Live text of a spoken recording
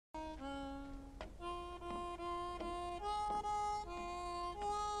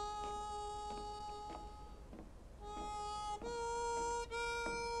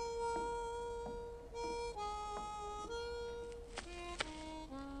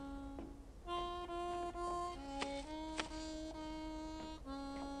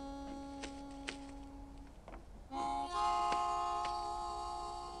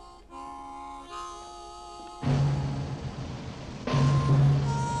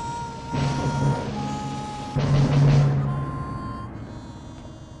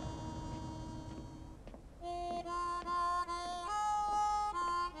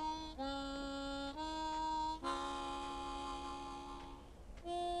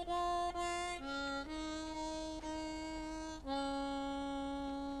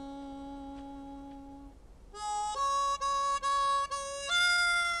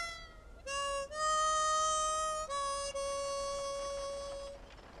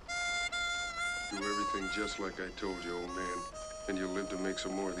Do everything just like I told you, old man. And you'll live to make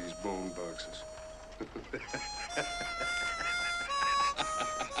some more of these bone boxes.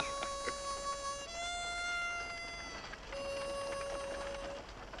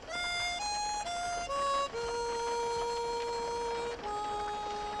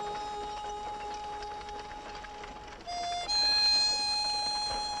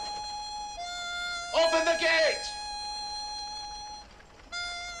 Open the gates!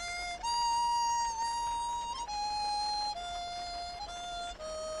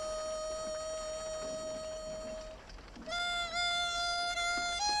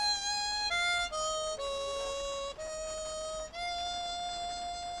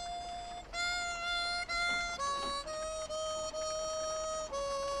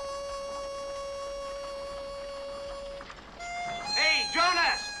 Hey,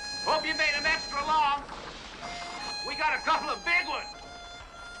 Jonas! Hope you made them extra long. We got a couple of big ones.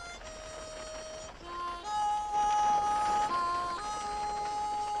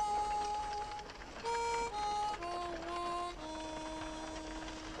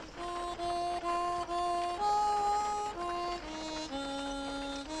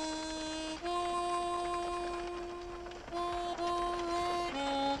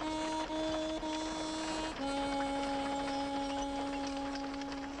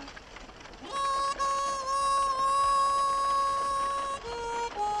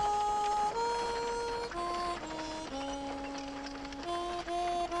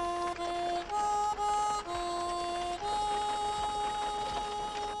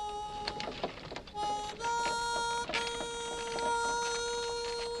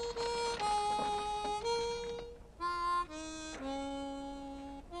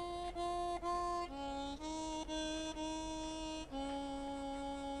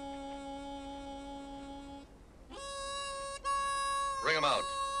 Bring him out.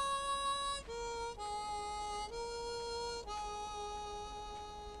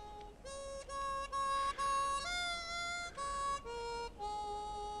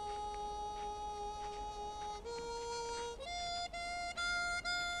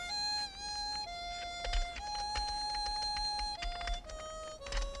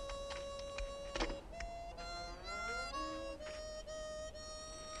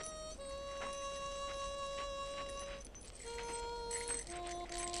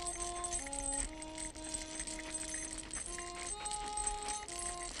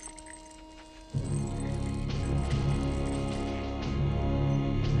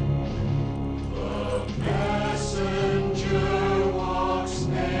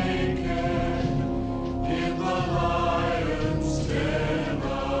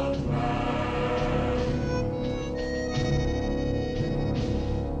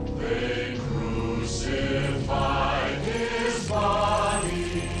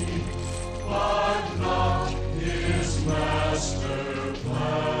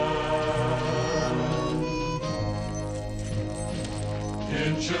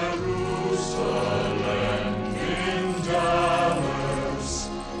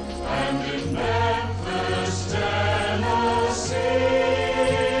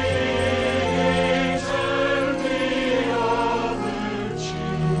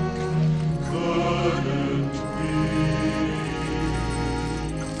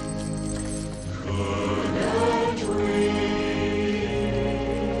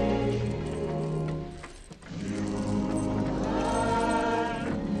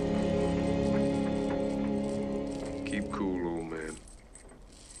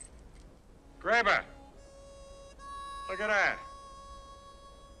 Look at that.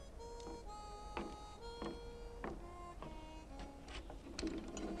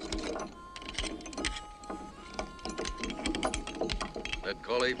 Ed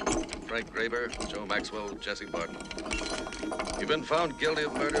Coley, Frank Graber, Joe Maxwell, Jesse Barton. You've been found guilty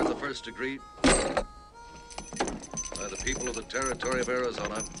of murder in the first degree by the people of the territory of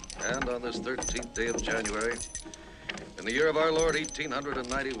Arizona, and on this 13th day of January, in the year of our Lord,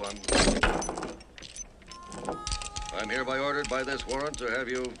 1891, I'm hereby ordered by this warrant to have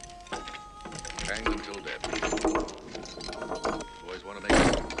you hanged until dead.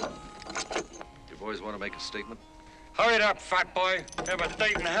 You boys want to make a statement? Hurry it up, fat boy. Have a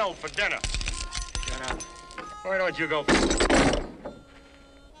date in hell for dinner. Shut up. Why don't you go?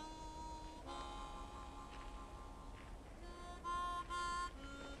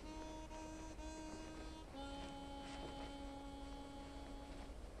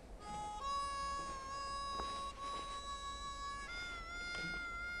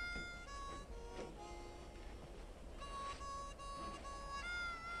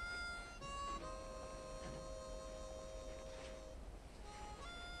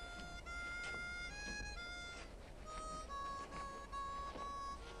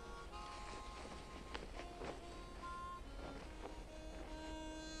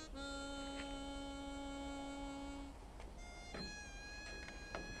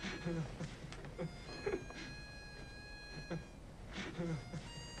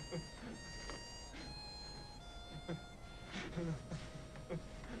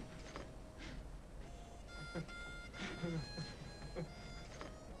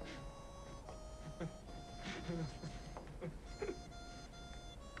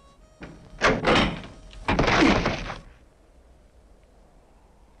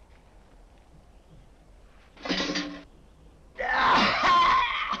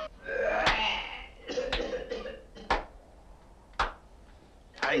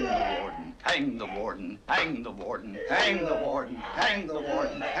 Hang the warden, hang the warden, hang the warden, hang the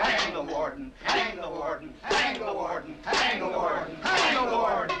warden, hang the warden, hang the warden, hang the warden, hang the warden, hang the warden, hang the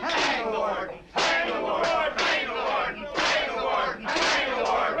warden, hang the warden, hang the warden, hang the warden, hang the warden, hang the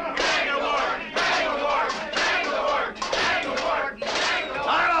warden, hang the warden, hang the warden, hang the warden, hang the warden, hang the warden.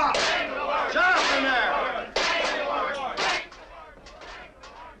 Light off! Shut up in there!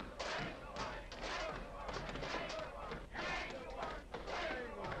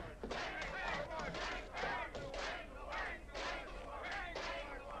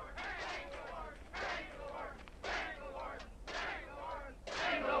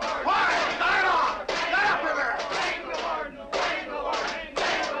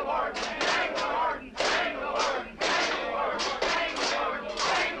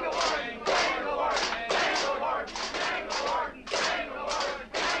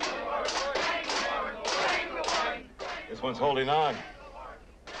 This one's holding on.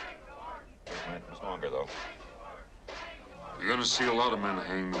 Might was longer, though. You're gonna see a lot of men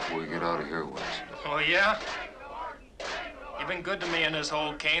hang before we get out of here, Wes. Oh, yeah? You've been good to me in this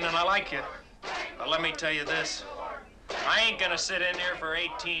hole, Kane, and I like you. But let me tell you this. I ain't gonna sit in here for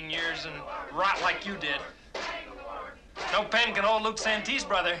 18 years and rot like you did. No pen can hold Luke Santee's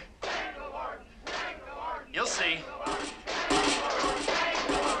brother. You'll see.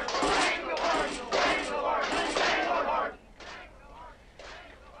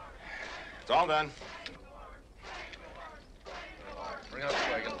 It's all done. Bring out the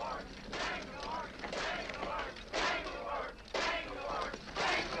wagon.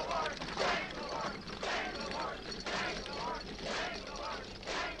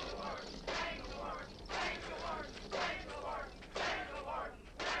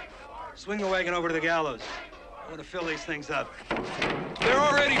 Swing the wagon over to the gallows. I want to fill these things up. They're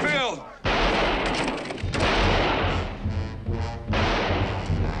already filled.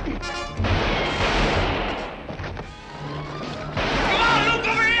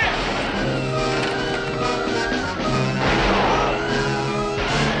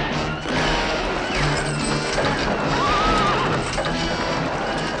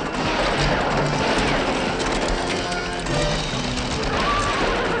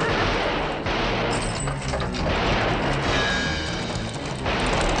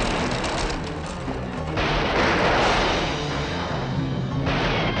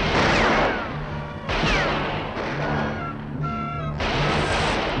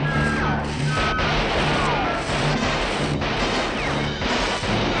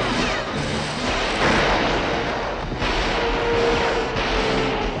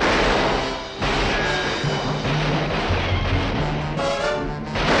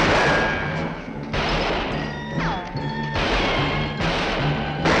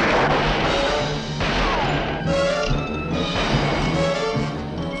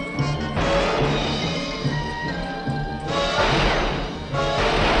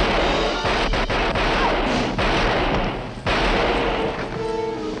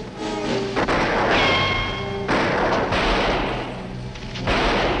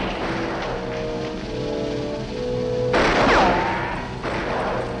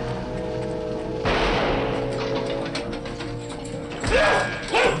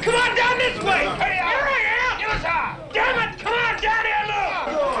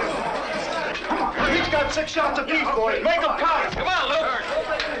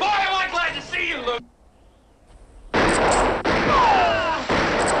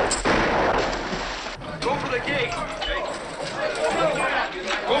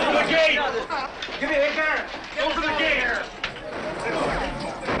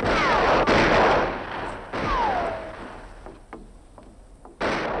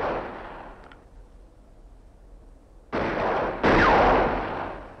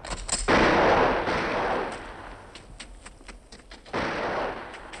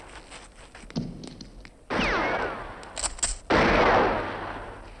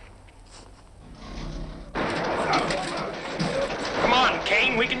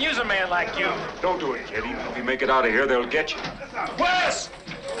 Don't do it, kid. Even if you make it out of here, they'll get you. Wes!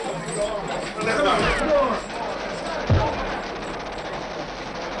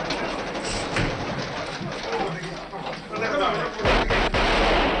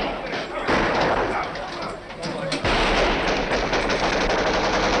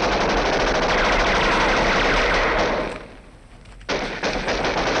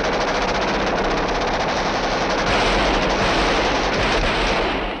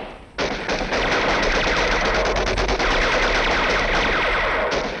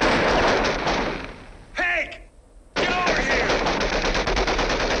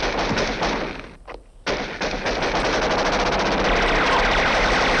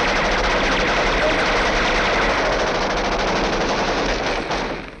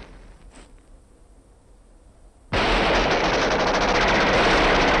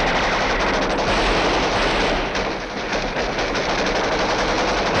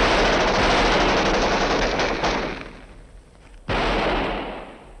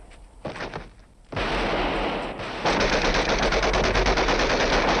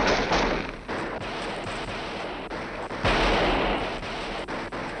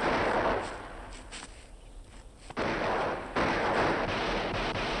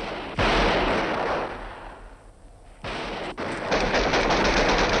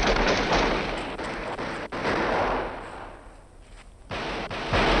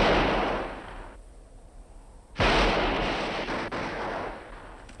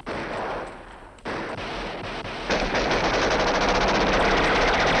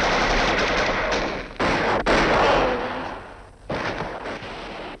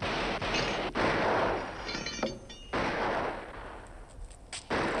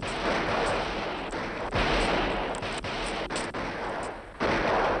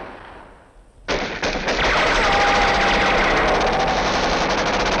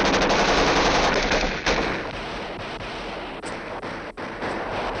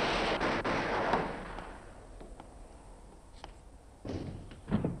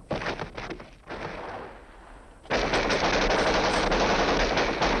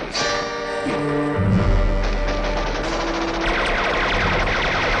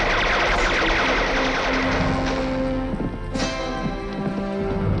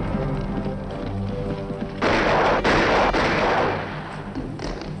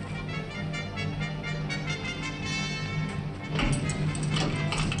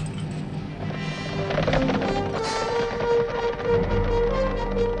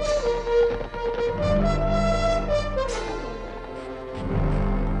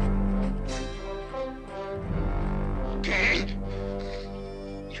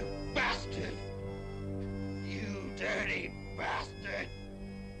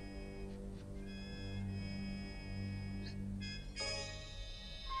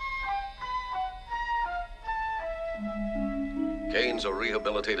 Kane's a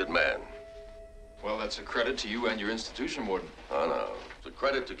rehabilitated man. Well, that's a credit to you and your institution, Warden. Oh, no. It's a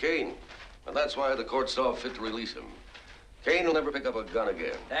credit to Kane. And that's why the court saw fit to release him. Kane will never pick up a gun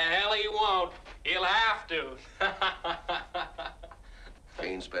again. The hell he won't. He'll have to.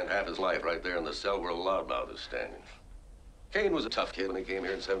 Kane spent half his life right there in the cell where a loudmouth is standing. Kane was a tough kid when he came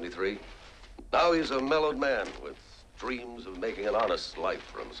here in '73. Now he's a mellowed man with dreams of making an honest life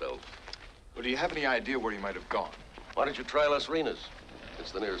for himself. Well, do you have any idea where he might have gone? Why don't you try Las Renas?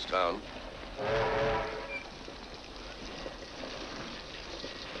 It's the nearest town.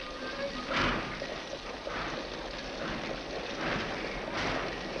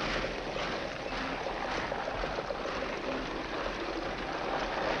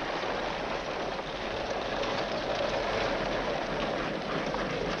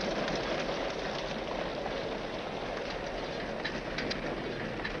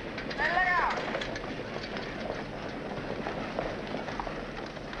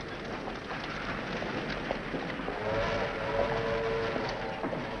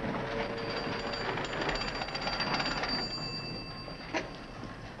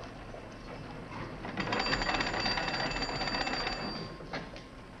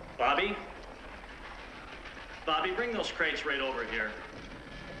 Bobby, bring those crates right over here.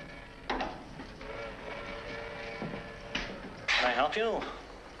 Can I help you?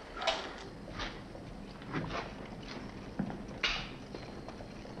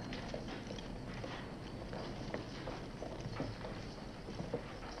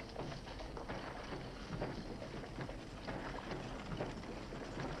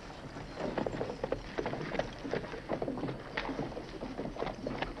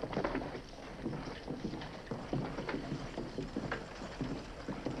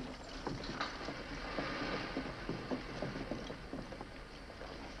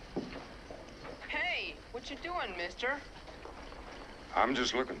 What you doing, mister? I'm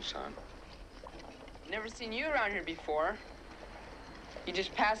just looking, son. Never seen you around here before. You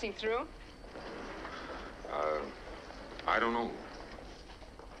just passing through? I don't know.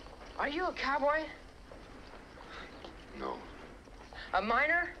 Are you a cowboy? No. A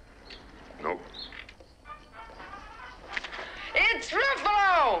miner? Nope. It's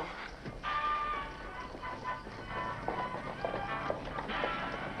Ruffalo!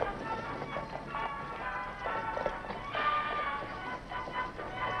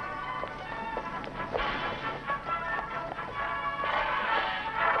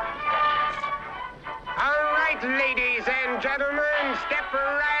 Ladies and gentlemen, step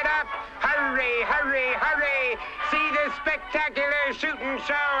right up. Hurry, hurry, hurry. See the spectacular shooting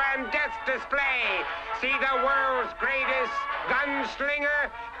show and death display. See the world's greatest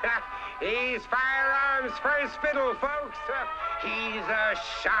gunslinger. He's firearms first fiddle, folks. He's a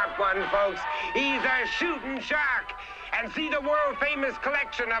sharp one, folks. He's a shooting shark. And see the world-famous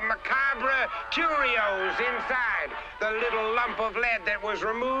collection of macabre curios inside. The little lump of lead that was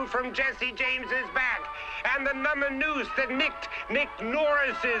removed from Jesse James's back. And the number noose that nicked Nick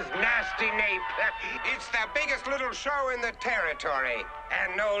Norris's nasty nape. It's the biggest little show in the territory.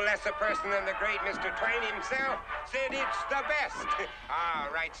 And no less a person than the great Mr. Twain himself said it's the best.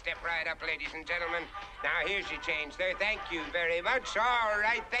 All right, step right up, ladies and gentlemen. Now, here's your change there. Thank you very much. All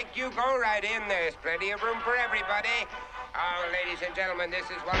right, thank you. Go right in. There's plenty of room for everybody. Oh, ladies and gentlemen, this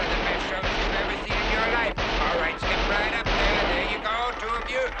is one of the best shows you've ever seen in your life. All right, step right up there. There you go, two of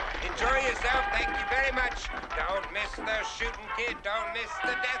you. Enjoy yourself. Thank you very much. Don't miss the shooting kid. Don't miss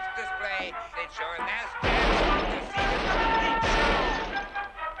the death display. It's your last chance to see the complete show.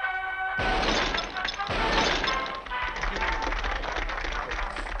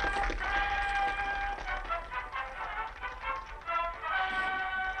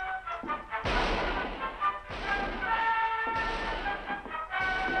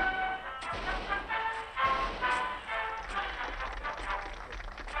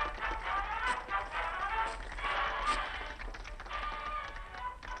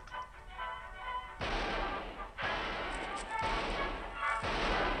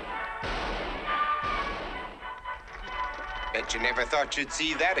 Bet you never thought you'd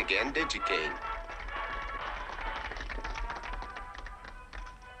see that again, did you, Kane?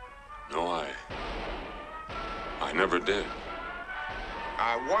 No, I never did.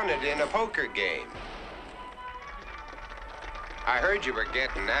 I won it in a poker game. I heard you were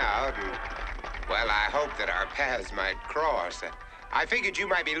getting out, and, well, I hoped that our paths might cross. I figured you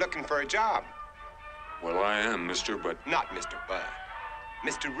might be looking for a job. Well, I am, mister, but... Not Mr. Bud.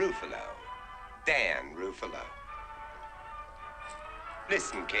 Mr. Ruffalo. Dan Ruffalo.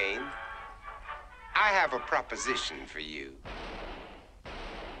 Listen, Kane. I have a proposition for you.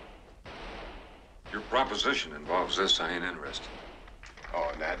 Your proposition involves this. I ain't interested.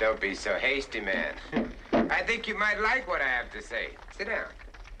 Oh, now, don't be so hasty, man. I think you might like what I have to say. Sit down.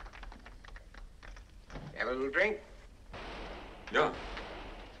 Have a little drink? Yeah.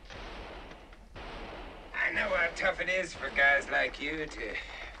 I know how tough it is for guys like you to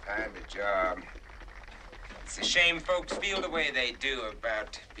find a job. It's a shame folks feel the way they do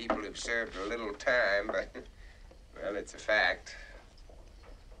about people who've served a little time, but, well, it's a fact.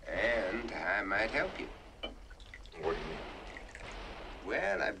 And I might help you. What do you mean?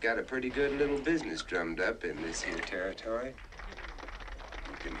 Well, I've got a pretty good little business drummed up in this here territory.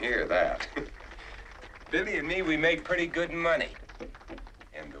 You can hear that. Billy and me, we make pretty good money.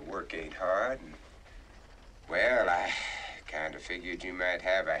 And the work ain't hard. And, well, I kind of figured you might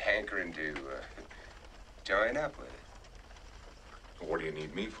have a hankering to join up with it. What do you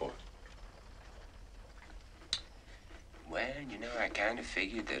need me for? Well, you know, I kind of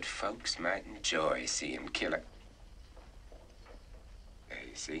figured that folks might enjoy seeing Killer. There,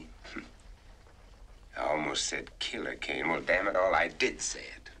 you see? I almost said Killer Kane. Well, damn it all, I did say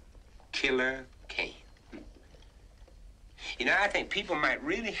it. Killer Kane. You know, I think people might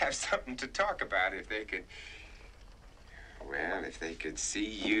really have something to talk about if they could... Well, if they could see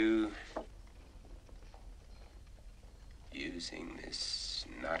you using this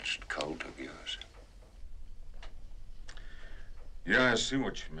notched coat of yours. Yeah, I see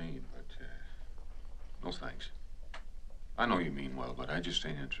what you mean, but no thanks. I know you mean well, but I just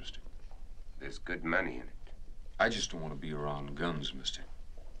ain't interested. There's good money in it. I just don't want to be around guns, mister.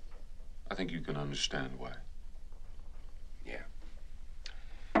 I think you can understand why. Yeah.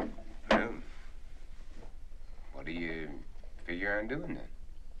 Well, what do you figure on doing then?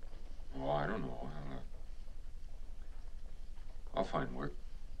 Oh, I don't know. I'll find work.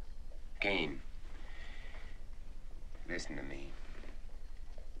 Kane, listen to me.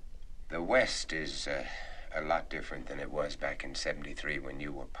 The West is a lot different than it was back in '73 when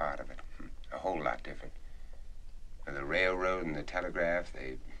you were part of it. A whole lot different. The railroad and the telegraph,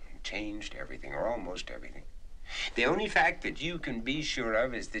 they changed everything, or almost everything. The only fact that you can be sure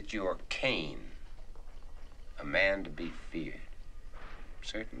of is that you're Kane, a man to be feared.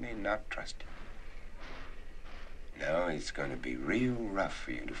 Certainly not trusted. No, it's going to be real rough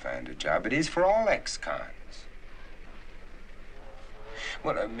for you to find a job. It is for all ex-cons.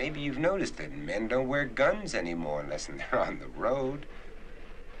 Well, maybe you've noticed that men don't wear guns anymore unless they're on the road.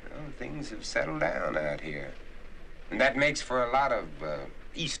 Well, things have settled down out here. And that makes for a lot of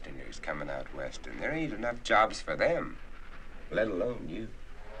Easterners coming out west, and there ain't enough jobs for them, let alone you.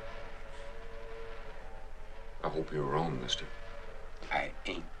 I hope you're wrong, mister. I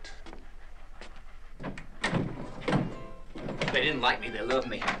ain't. They didn't like me, they love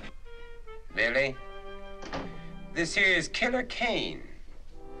me. Billy, this here is Killer Kane.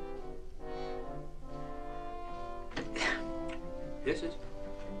 This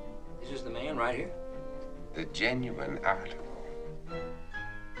is the man right here? The genuine article.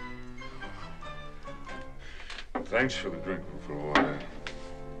 Thanks for the drink, Flo. I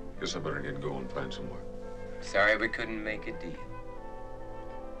guess I better get going and find some work. Sorry we couldn't make a deal.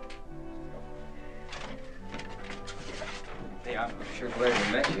 Hey, I'm sure glad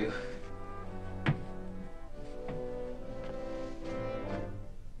we met you.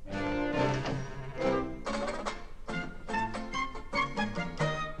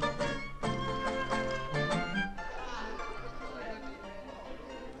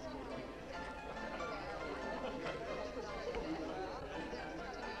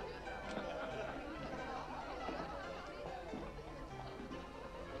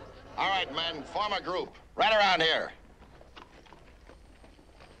 All right, men, form a group. Right around here.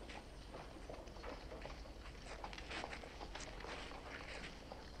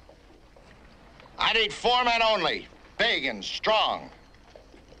 I need 4 men only. Big and strong.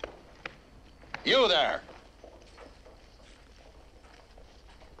 You there.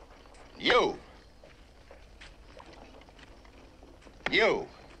 You. You.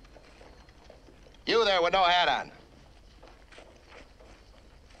 You there with no hat on.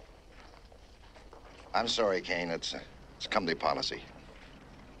 I'm sorry, Kane. It's company policy.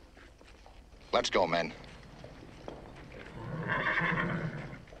 Let's go, men.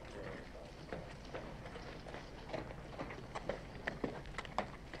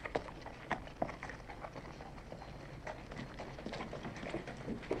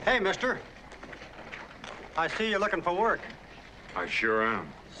 Hey, mister. I see you're looking for work. I sure am.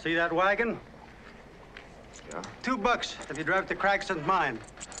 See that wagon? Yeah? $2 if you drive it to Cragston's mine.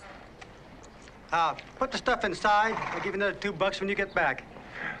 Put the stuff inside. I'll give you another $2 when you get back.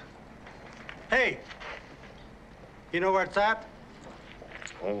 Hey, you know where it's at?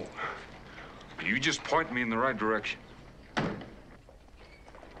 Oh, you just point me in the right direction.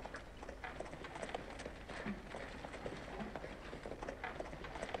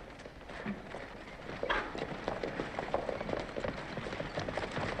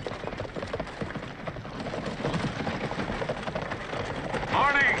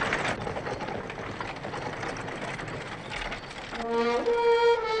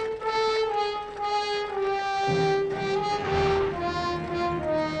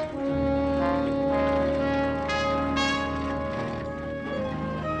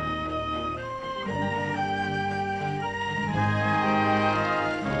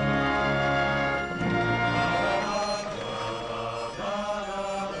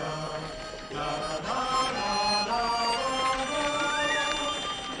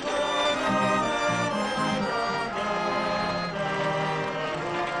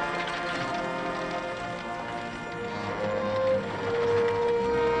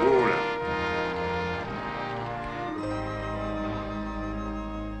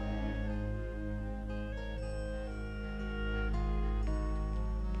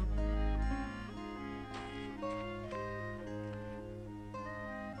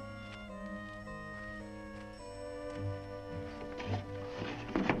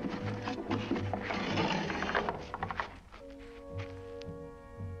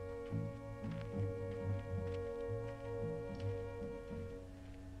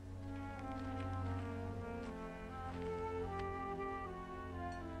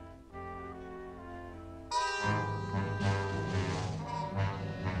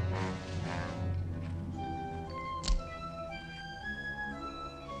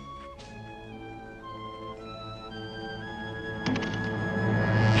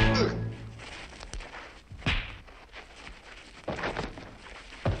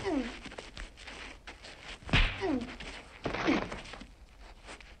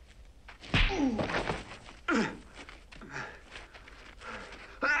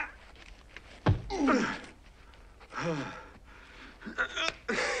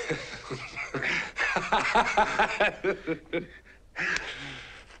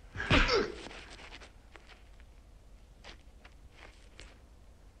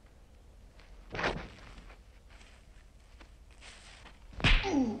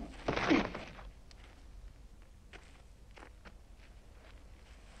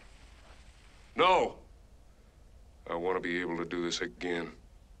 No. I want to be able to do this again.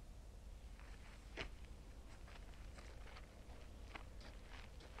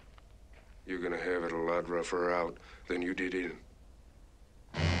 You're gonna have it a lot rougher out than you did in.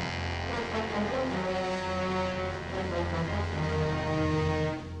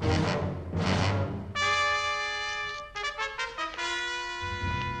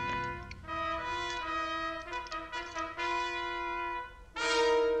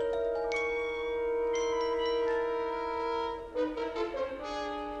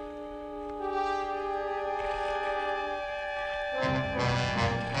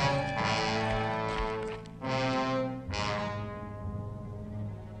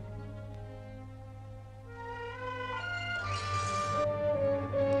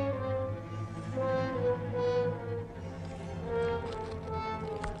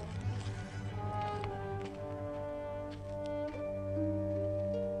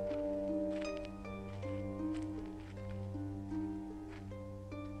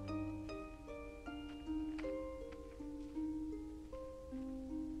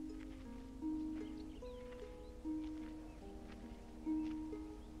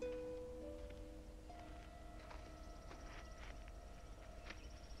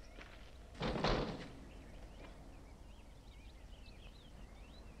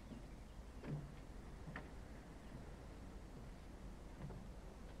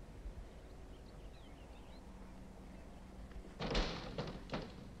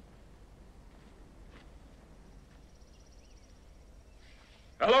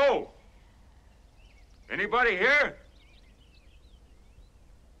 Hello? Anybody here?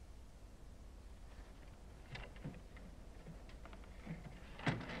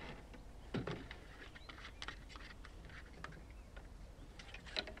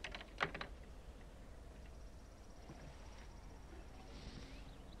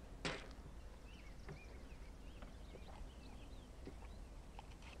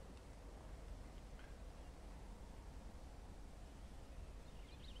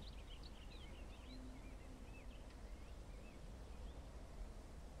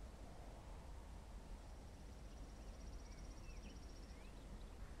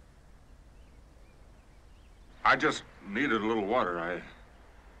 I just needed a little water. I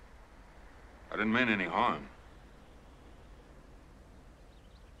didn't mean any harm.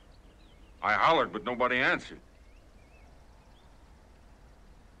 I hollered, but nobody answered.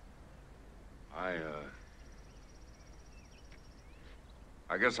 I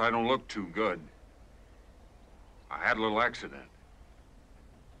guess I don't look too good. I had a little accident.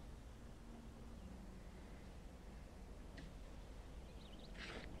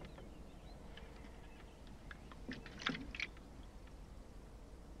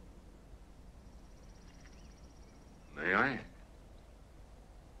 May I?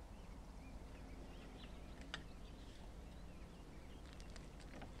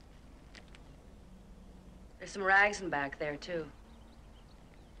 There's some rags in back there, too.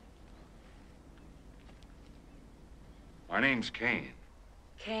 My name's Kane.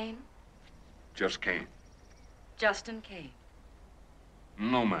 Kane? Just Kane. Justin Kane.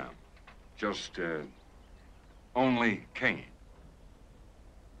 No, ma'am. Just, only Kane.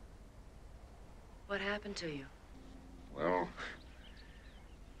 What happened to you? Well,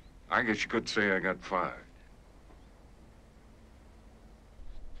 I guess you could say I got fired.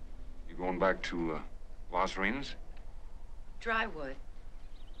 You going back to, Las Renas? Drywood.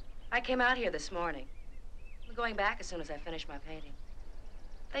 I came out here this morning. I'm going back as soon as I finish my painting.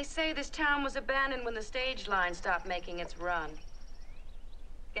 They say this town was abandoned when the stage line stopped making its run.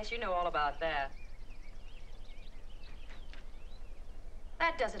 Guess you know all about that.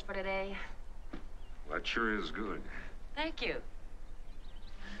 That does it for today. That sure is good. Thank you.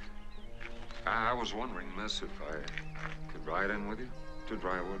 I was wondering, miss, if I could ride in with you to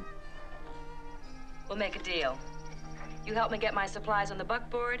Drywood. We'll make a deal. You help me get my supplies on the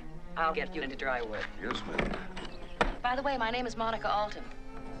buckboard, I'll get you into Drywood. Yes, ma'am. By the way, my name is Monica Alton.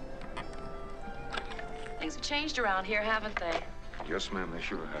 Things have changed around here, haven't they? Yes, ma'am, they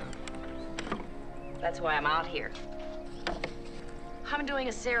sure have. That's why I'm out here. I'm doing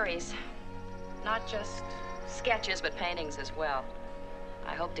a series. Not just sketches, but paintings as well.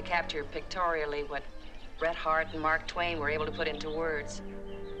 I hope to capture pictorially what Bret Harte and Mark Twain were able to put into words.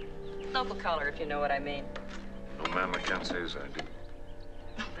 Local color, if you know what I mean. No, ma'am, I can't say as I do.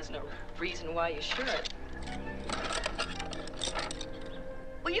 There's no reason why you should.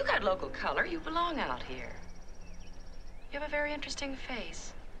 Well, you got local color. You belong out here. You have a very interesting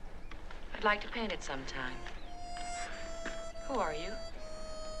face. I'd like to paint it sometime. Who are you?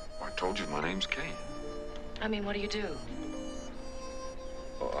 Well, I told you my name's Kane. I mean, what do you do?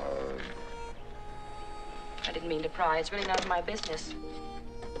 I didn't mean to pry. It's really none of my business.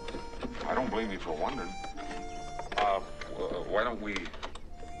 I don't blame you for wondering. Why don't we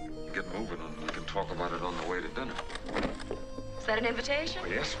get moving and we can talk about it on the way to dinner? Is that an invitation?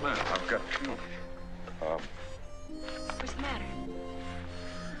 Well, yes, ma'am. I've got two. What's the matter?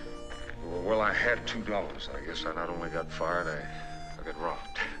 Well, I had $2. I guess I not only got fired, I got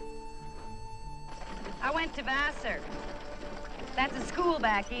robbed. I went to Vassar. That's a school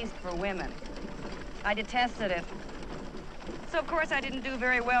back east for women. I detested it. So, of course, I didn't do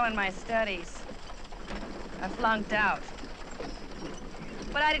very well in my studies. I flunked out.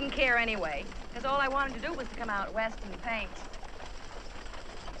 But I didn't care anyway, because all I wanted to do was to come out west and paint.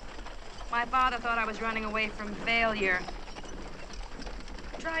 My father thought I was running away from failure.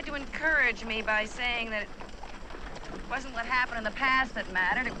 He tried to encourage me by saying that it wasn't what happened in the past that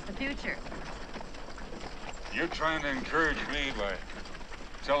mattered, it was the future. You're trying to encourage me by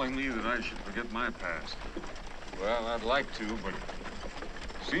telling me that I should forget my past. Well, I'd like to, but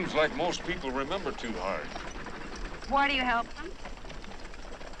it seems like most people remember too hard. Why do you help them?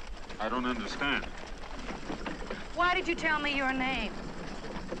 I don't understand. Why did you tell me your name?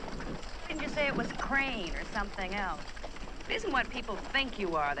 Didn't you say it was Crane or something else? It isn't what people think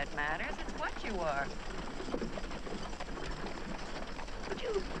you are that matters, it's what you are. Would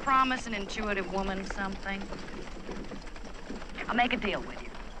you promise an intuitive woman something? I'll make a deal with you.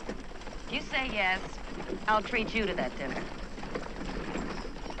 If you say yes, I'll treat you to that dinner.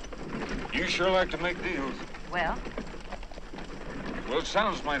 You sure like to make deals. Well? Well, it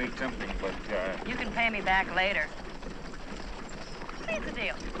sounds mighty tempting, but, You can pay me back later. See, it's a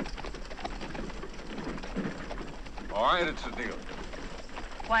deal. All right, it's a deal.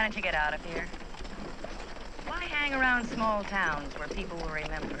 Why don't you get out of here? Why hang around small towns where people will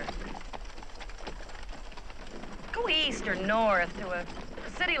remember? Go east or north to a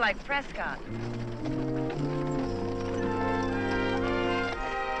city like Prescott.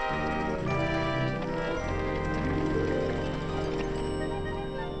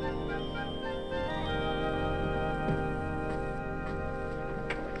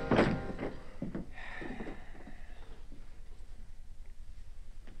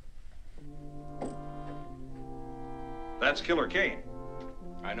 That's Killer Kane.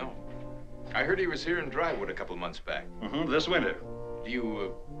 I know. I heard he was here in Drywood a couple months back. This winter. Do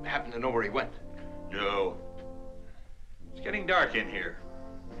you happen to know where he went? No. It's getting dark in here.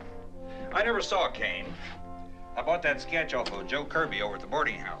 I never saw Kane. I bought that sketch off of Joe Kirby over at the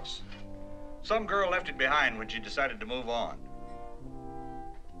boarding house. Some girl left it behind when she decided to move on.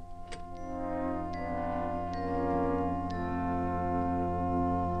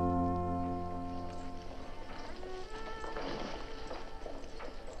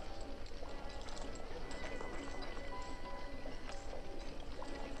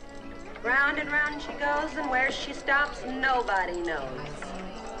 Round and round she goes, and where she stops, nobody knows.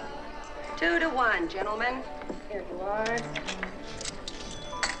 2 to 1, gentlemen. Here you are.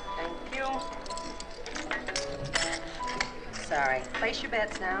 Thank you. Sorry. Place your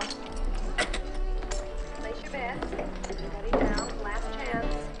bets now. Place your bets. Steady down. Last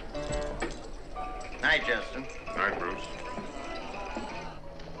chance. Night, Justin. Night, Bruce.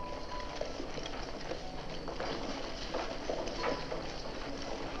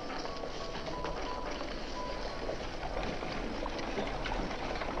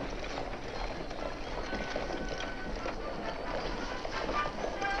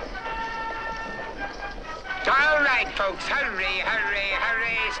 Folks, hurry, hurry,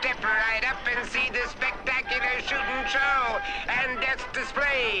 hurry, step right up and see the spectacular shooting show and death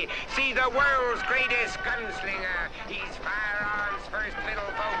display. See the world's greatest gunslinger. He's firearms first fiddle,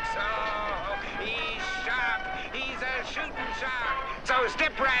 folks. Oh, he's sharp. He's a shooting sharp. So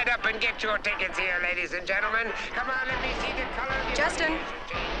step right up and get your tickets here, ladies and gentlemen. Come on, let me see the color of your Justin.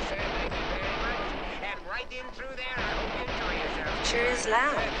 Thank you very much. And right in through there, I hope you enjoy yourself. Sure is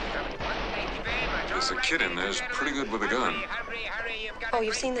loud. Thank you very much. There's a kid in there who's pretty good with a gun. Oh,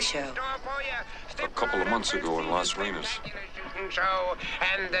 you've seen the show? A couple of months ago in Las Vegas. Show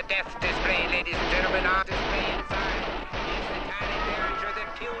and the death display, ladies and gentlemen. Our display inside is the tiny derringer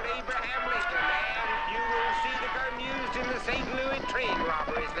that killed Abraham Lincoln. And you will see the gun used in the St. Louis train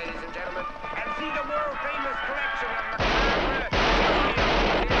robberies, ladies and gentlemen. And see the world-famous collection of macabre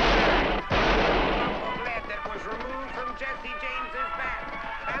lead that was removed from Jesse James's back.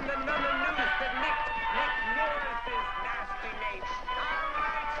 And and the none of news that Nick Norris's nasty name. All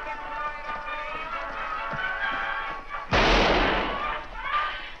right, step right up,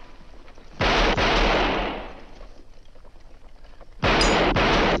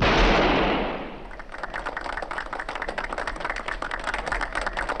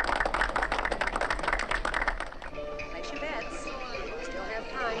 Place your bets. We still have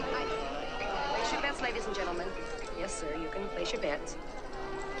time. Place your bets, ladies and gentlemen. Yes, sir, you can place your bets.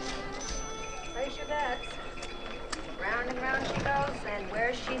 Place your bets. Round and round she goes, and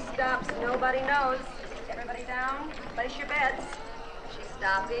where she stops, nobody knows. Everybody down. Place your bets. She's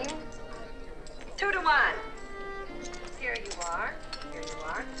stopping. 2 to 1. Here you are. Here you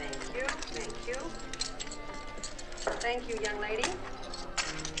are. Thank you. Thank you. Thank you, young lady.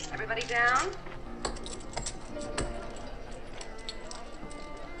 Everybody down.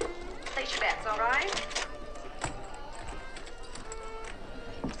 Place your bets, all right?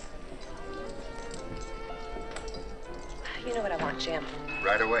 You know what I want, Jim.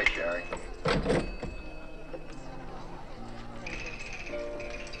 Right away, Sherry.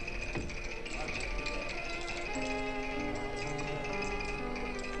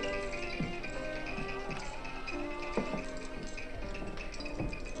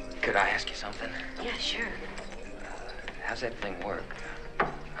 Could I ask you something? Yeah, sure. How's that thing work? I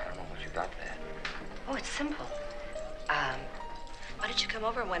don't know what you got there. Oh, it's simple. Why don't you come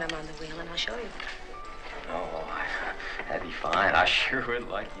over when I'm on the wheel and I'll show you? Oh, that'd be fine. I sure would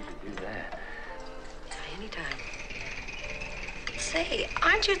like you to do that. Anytime. Say,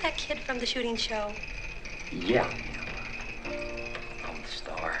 aren't you that kid from the shooting show? Yeah. I'm the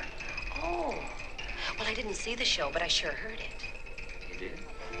star. Oh. Well, I didn't see the show, but I sure heard it. You did?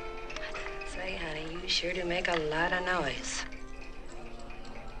 Say, honey, you sure do make a lot of noise.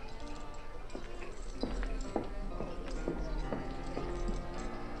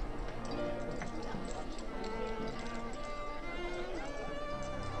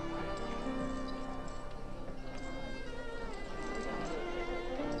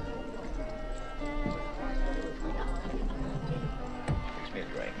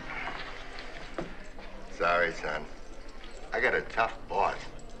 Sorry, son. I got a tough boss.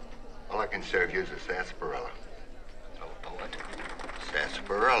 All I can serve you is a sarsaparilla. A what?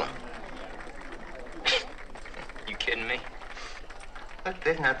 Sarsaparilla. You kidding me? But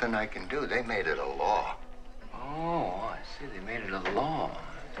there's nothing I can do. They made it a law. Oh, I see. They made it a law.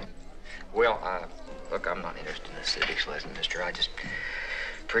 Well, look, I'm not interested in the civics lesson, mister. I just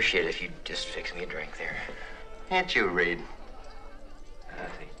appreciate it if you'd just fix me a drink there. Can't you read?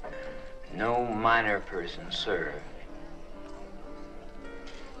 No minor person served.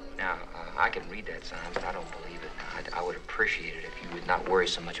 Now, I can read that sign, but I don't believe it. I would appreciate it if you would not worry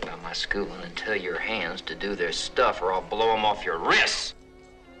so much about my schooling and tell your hands to do their stuff, or I'll blow them off your wrists.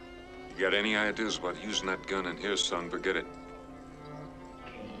 You got any ideas about using that gun in here, son? Forget it.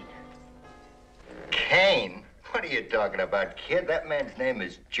 Cain? What are you talking about, kid? That man's name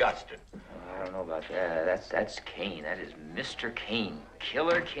is Justin. I don't know about that. That's Cain. That is Mr. Cain.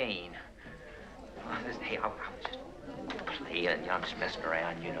 Killer Cain. Hey, I was just playing, I'm just messing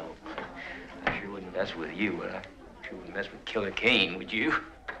around, you know. I sure wouldn't mess with you, but I sure wouldn't mess with Killer Cain, would you?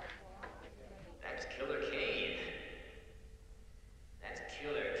 That's Killer Cain. That's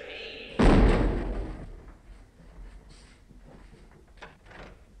Killer Cain.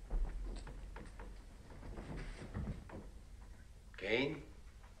 Cain?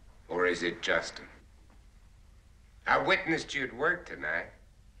 Or is it Justin? I witnessed you at work tonight.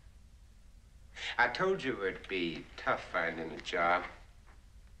 I told you it'd be tough finding a job.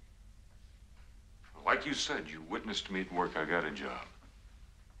 Like you said, you witnessed me at work. I got a job.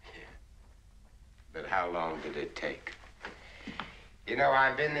 Yeah. But how long did it take? You know,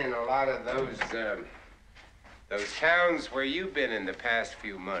 I've been in a lot of those towns where you've been in the past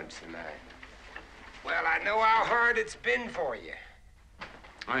few months, and I know how hard it's been for you.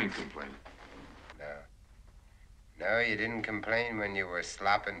 I ain't complaining. No, you didn't complain when you were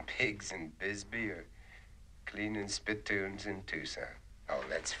slopping pigs in Bisbee or cleaning spittoons in Tucson. Oh,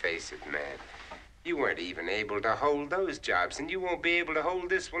 let's face it, man. You weren't even able to hold those jobs, and you won't be able to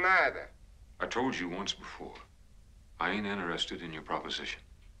hold this one either. I told you once before, I ain't interested in your proposition.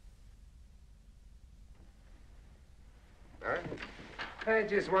 All right. I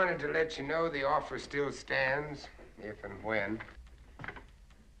just wanted to let you know the offer still stands, if and when.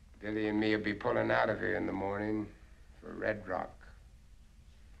 Billy and me will be pulling out of here in the morning for Red Rock,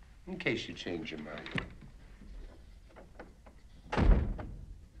 in case you change your mind.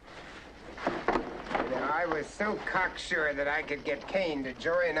 You know, I was so cocksure that I could get Cain to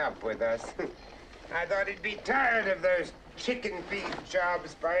join up with us. I thought he'd be tired of those chicken feed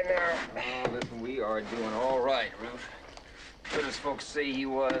jobs by now. Oh, listen, we are doing all right, Ruth. Good as folks say he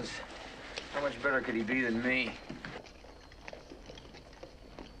was. How much better could he be than me?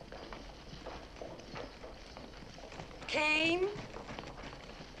 Kane?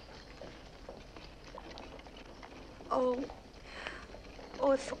 Oh.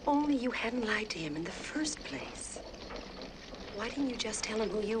 Oh, if only you hadn't lied to him in the first place. Why didn't you just tell him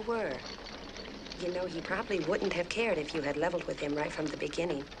who you were? You know, he probably wouldn't have cared if you had leveled with him right from the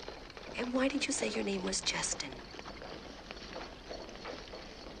beginning. And why did you say your name was Justin?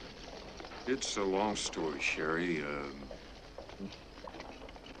 It's a long story, Sherry.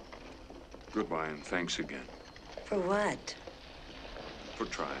 Goodbye and thanks again. For what? For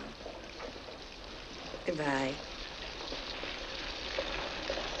trying. Goodbye.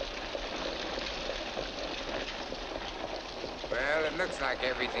 Well, it looks like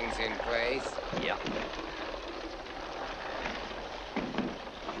everything's in place. Yeah.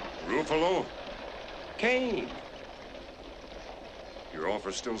 Ruffalo? Kane. Your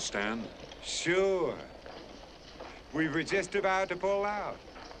offer still stand? Sure. We were just about to pull out.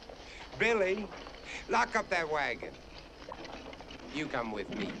 Billy, lock up that wagon. You come with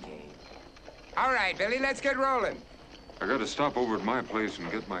me, Kane. All right, Billy, let's get rolling. I gotta stop over at my place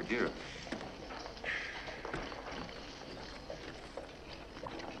and get my gear.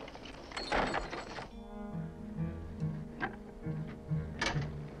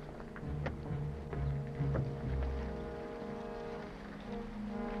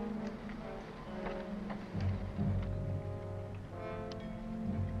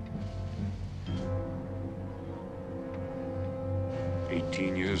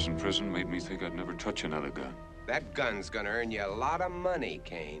 In prison made me think I'd never touch another gun. That gun's gonna earn you a lot of money,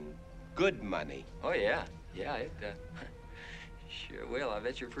 Kane. Good money. Oh, yeah. Yeah, it sure will. I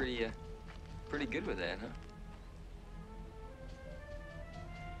bet you're pretty good with that, huh?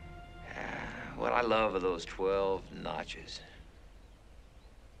 What I love are those 12 notches.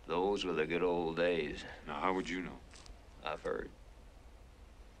 Those were the good old days. Now, how would you know? I've heard.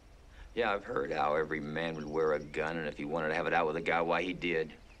 Yeah, I've heard how every man would wear a gun, and if he wanted to have it out with a guy, why, he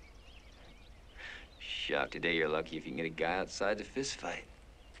did. Shuck, today you're lucky if you can get a guy outside to fist fight.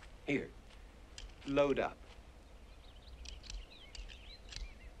 Here, load up.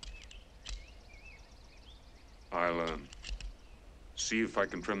 I'll, see if I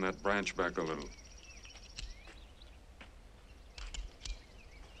can trim that branch back a little.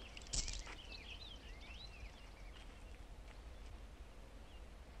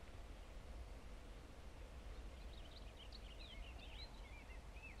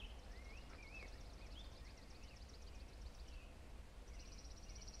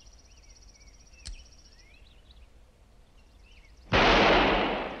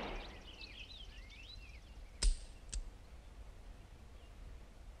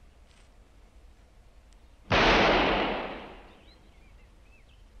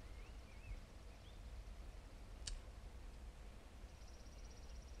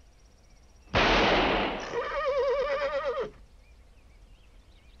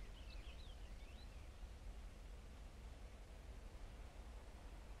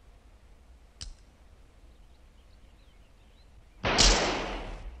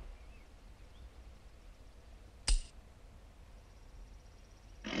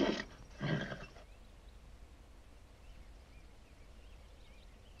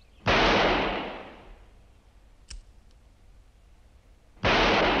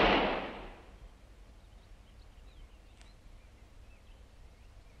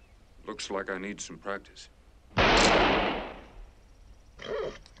 Looks like I need some practice.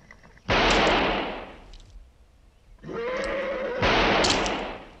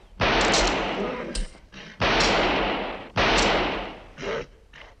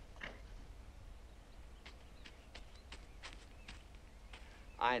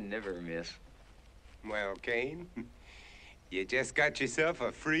 I never miss. Well, Kane, you just got yourself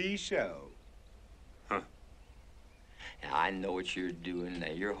a free show. Now, I know what you're doing.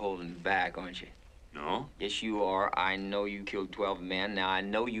 Now, you're holding back, aren't you? No? Yes, you are. I know you killed 12 men. Now, I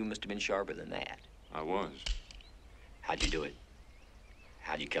know you must have been sharper than that. I was. How'd you do it?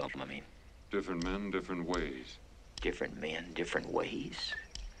 How'd you kill them, I mean? Different men, different ways. Different men, different ways?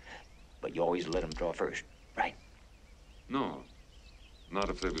 But you always let them draw first, right? No. Not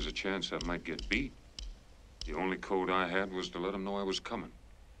if there was a chance I might get beat. The only code I had was to let them know I was coming.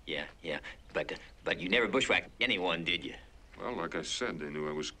 Yeah. But you never bushwhacked anyone, did you? Well, like I said, they knew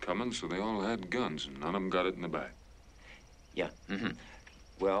I was coming, so they all had guns, and none of them got it in the back. Yeah,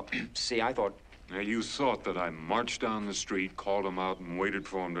 Well, see, I thought... Now, you thought that I marched down the street, called them out, and waited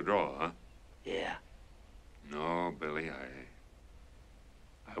for them to draw, huh? Yeah. No, Billy,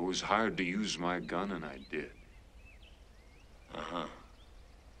 I was hired to use my gun, and I did. Uh-huh.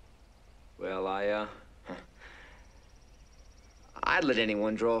 Well, I'd let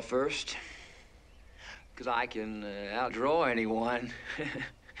anyone draw first. Because I can outdraw anyone.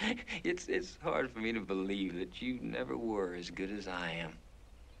 It's hard for me to believe that you never were as good as I am.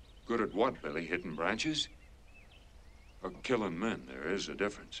 Good at what, Billy? Hitting branches? Or killing men? There is a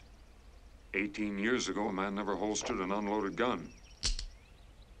difference. 18 years ago, a man never holstered an unloaded gun.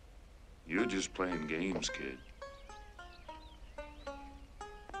 You're just playing games, kid.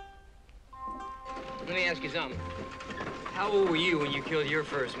 Let me ask you something. How old were you when you killed your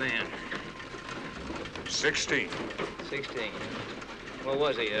first man? 16. 16. What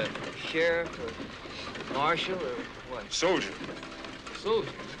was he, a sheriff or marshal or what? Soldier. Soldier?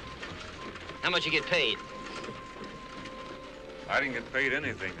 How much you get paid? I didn't get paid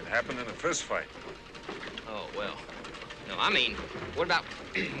anything. It happened in a fist fight. Oh, well. No, I mean, what about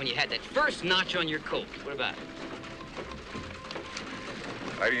when you had that first notch on your coat? What about it?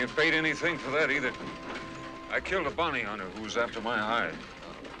 I didn't get paid anything for that either. I killed a bounty hunter who was after my hide.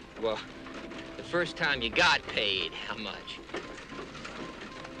 Well, the first time you got paid, how much?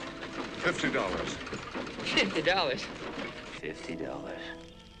 $50. $50? $50.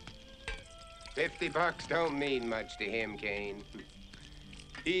 $50 don't mean much to him, Kane.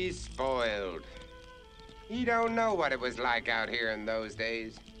 He's spoiled. He don't know what it was like out here in those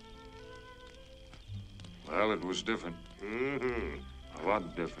days. Well, it was different. Mm-hmm. A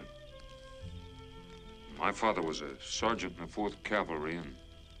lot different. My father was a sergeant in the 4th Cavalry, and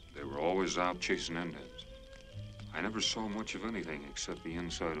they were always out chasing Indians. I never saw much of anything except the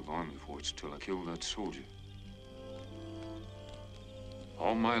inside of army forts till I killed that soldier.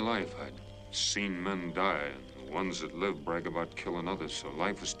 All my life, I'd seen men die, and the ones that live brag about killing others, so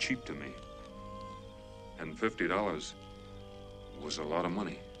life was cheap to me. And $50 was a lot of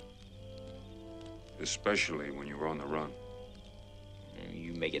money, especially when you were on the run.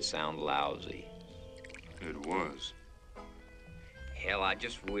 You make it sound lousy. It was. Hell, I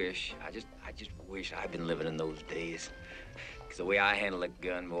just wish I'd been living in those days. Because the way I handle a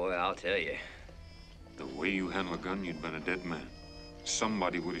gun, boy, I'll tell you. The way you handle a gun, you'd been a dead man.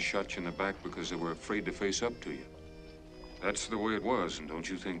 Somebody would have shot you in the back because they were afraid to face up to you. That's the way it was, and don't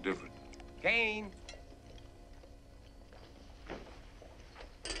you think different? Kane!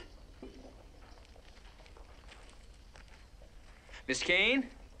 Miss Kane?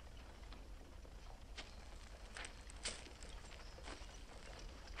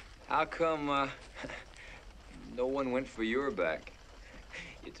 How come, no one went for your back?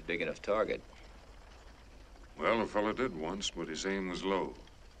 It's a big enough target. Well, a fella did once, but his aim was low.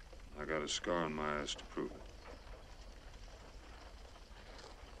 I got a scar on my ass to prove it.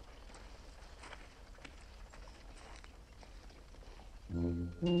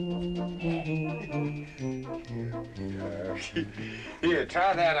 Here,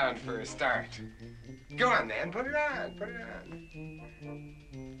 try that on for a start. Go on, then. Put it on. Put it on.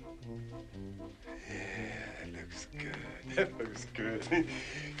 Yeah, that looks good. That looks good.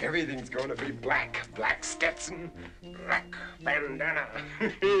 Everything's gonna be black. Black Stetson, black bandana.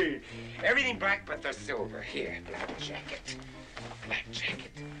 Everything black but the silver. Here, black jacket. Black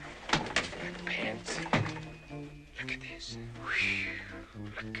jacket. Black pants. Look at this.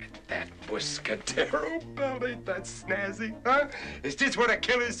 Look at that Buscadero belt. Ain't that snazzy, huh? Is this what a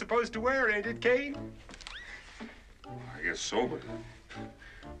killer's supposed to wear, ain't it, Kane? I guess so, but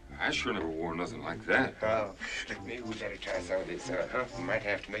I sure never wore nothing like that. Oh, look, maybe we better try some of this, huh? We might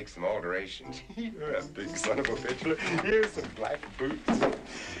have to make some alterations. You're a big son of a bitch. Look, here's some black boots.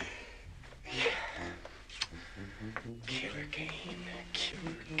 Yeah. Killer Kane.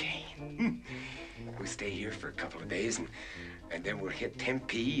 Killer Kane. We'll stay here for a couple of days, and then we'll hit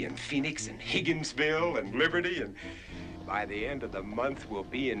Tempe and Phoenix and Higginsville and Liberty, and by the end of the month, we'll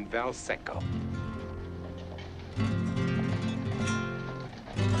be in Valseco.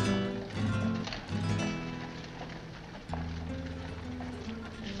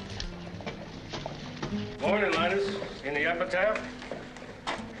 Morning, Linus. In the epitaph?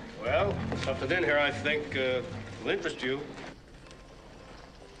 Well, something in here I think will interest you.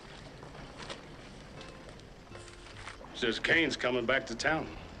 Says Kane's coming back to town.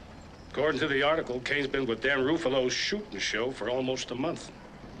 According to the article, Kane's been with Dan Ruffalo's shooting show for almost a month.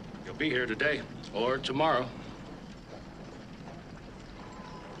 He'll be here today or tomorrow.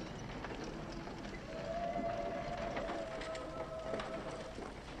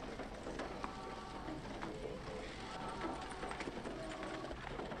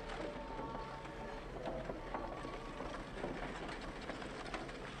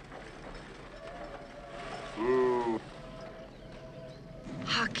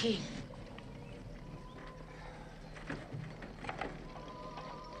 key.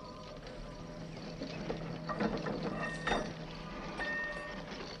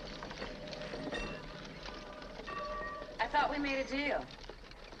 I thought we made a deal.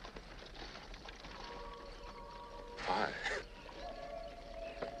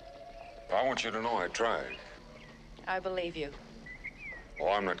 I want you to know I tried. I believe you. Oh,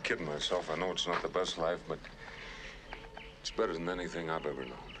 I'm not kidding myself. I know it's not the best life, but it's better than anything I've ever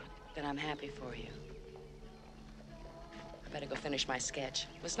known. Then I'm happy for you. I better go finish my sketch.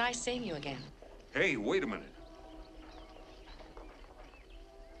 It was nice seeing you again. Hey, wait a minute.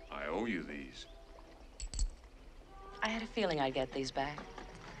 I owe you these. I had a feeling I'd get these back.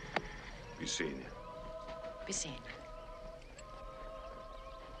 Be seeing you. Be seeing you.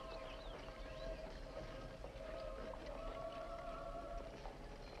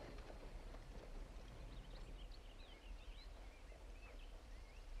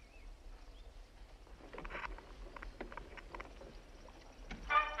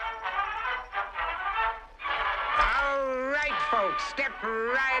 Step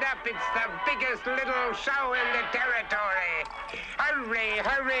right up. It's the biggest little show in the territory. Hurry,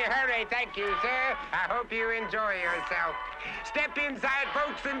 hurry, hurry. Thank you, sir. I hope you enjoy yourself. Step inside,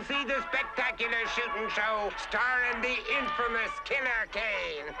 folks, and see the spectacular shooting show starring the infamous Killer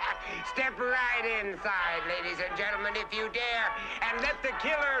Kane. Step right inside, ladies and gentlemen, if you dare, and let the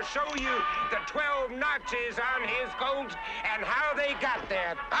killer show you the 12 notches on his coat and how they got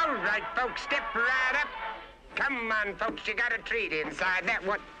there. All right, folks, step right up. Come on, folks, you got a treat inside that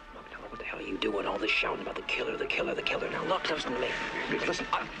one. What the hell are you doing? All this shouting about the killer, the killer, the killer. Now, look, listen to me.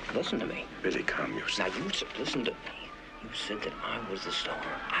 Listen to me. Billy, calm yourself. Now, listen to me. You said that I was the star.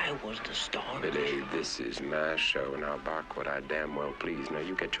 I was the star. Billy, this is my show, and I'll bark what I damn well please. Now,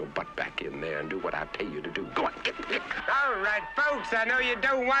 you get your butt back in there and do what I tell you to do. Go on, get. All right, folks, I know you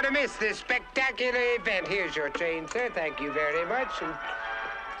don't want to miss this spectacular event. Here's your chain, sir. Thank you very much. And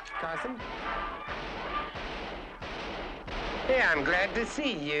Carson? Yeah, I'm glad to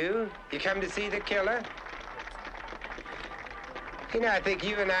see you. You come to see the killer? You know, I think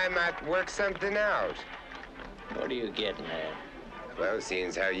you and I might work something out. What are you getting at? Well, seeing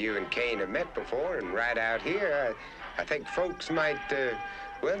as how you and Kane have met before and right out here, I think folks might,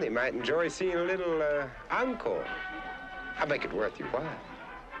 well, they might enjoy seeing a little, encore. I'll make it worth your while.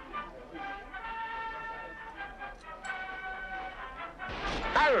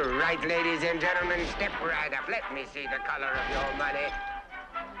 All right, ladies and gentlemen, step right up. Let me see the color of your money.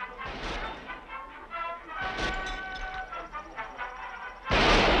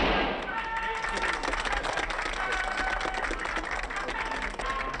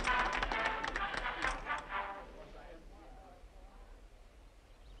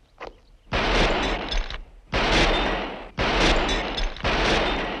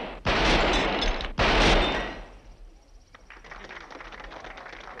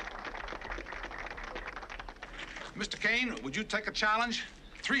 Mr. Kane, would you take a challenge?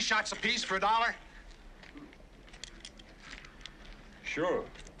 3 shots apiece for $1? Sure.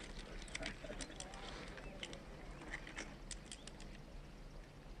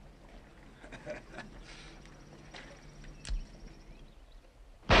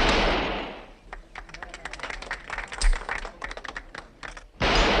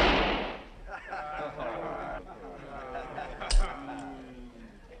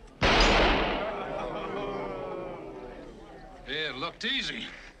 It looked easy.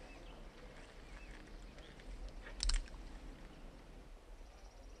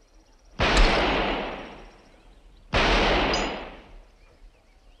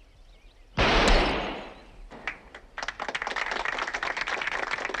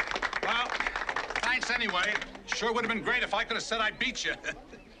 Well, thanks anyway. Sure would have been great if I could have said I beat you.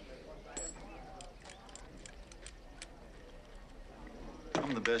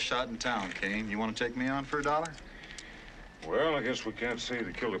 I'm the best shot in town, Kane. You want to take me on for $1? Well, I guess we can't say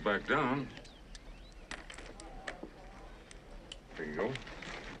the killer back down. There you go.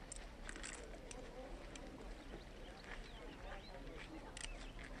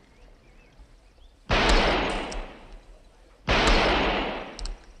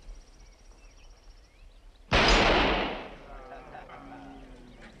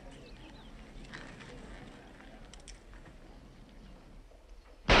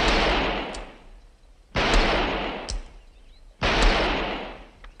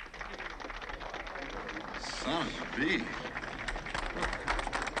 Son of a bee.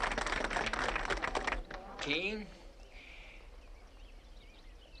 Kane,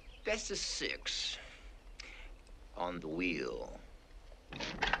 that's a 6 on the wheel.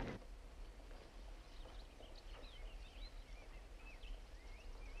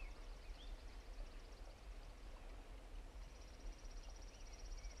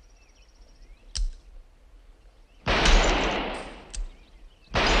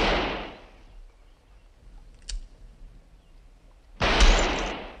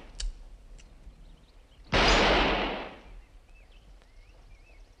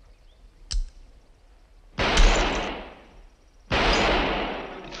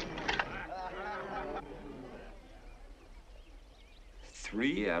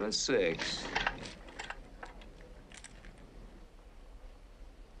 3 out of 6.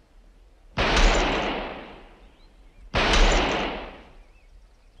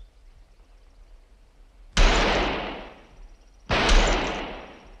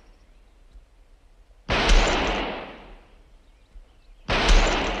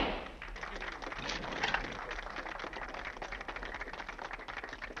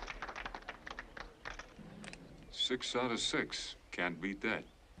 Six out of 6. Can't beat that.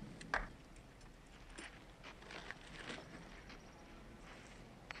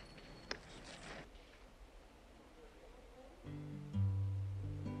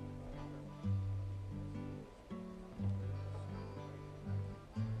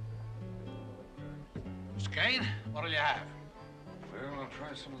 Mr. Kane, what'll you have? Well, I'll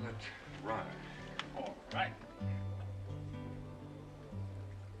try some of that rye. All right.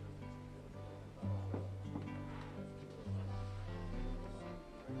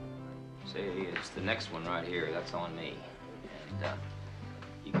 Say, it's the next one right here. That's on me. And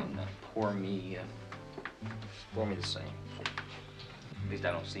you can pour me the same. At least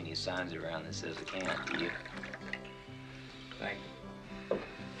I don't see any signs around that says I can't, do you? Thank you.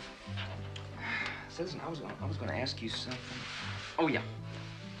 Citizen, I was gonna ask you something. Oh yeah.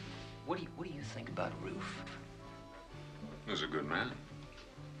 What do you think about Roof? He's a good man.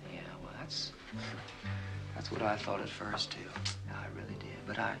 Yeah, well that's what I thought at first too. I really did,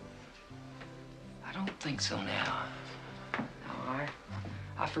 but I don't think so now. No,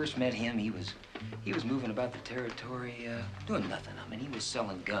 I first met him. He was moving about the territory, doing nothing. I mean, he was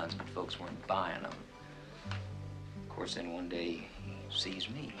selling guns, but folks weren't buying them. Of course, then one day he sees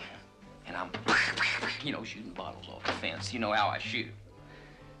me, and I'm, shooting bottles off the fence. You know how I shoot.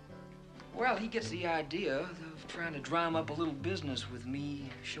 Well, he gets the idea of trying to drum up a little business with me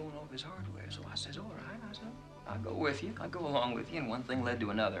showing off his hardware. So I says, all right. I said, I'll go with you. I'll go along with you. And one thing led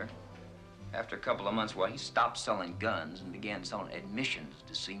to another. After a couple of months, well, he stopped selling guns and began selling admissions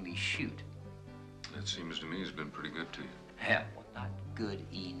to see me shoot. That seems to me he's been pretty good to you. Hell, well, not good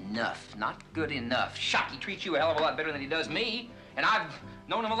enough. Not good enough. Shock, he treats you a hell of a lot better than he does me. And I've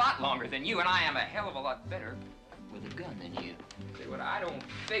known him a lot longer than you, and I am a hell of a lot better with a gun than you. See, what I don't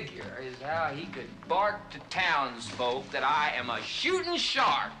figure is how he could bark to townsfolk that I am a shooting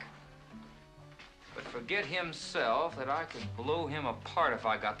shark. But forget himself that I could blow him apart if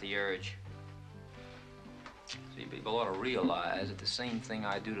I got the urge. See, people ought to realize that the same thing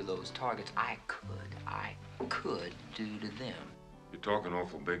I do to those targets, I could do to them. You're talking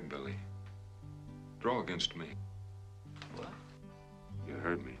awful big, Billy. Draw against me. What? You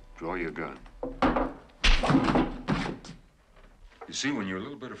heard me. Draw your gun. You see, when you're a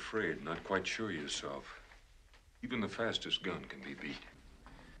little bit afraid, not quite sure of yourself, even the fastest gun can be beat.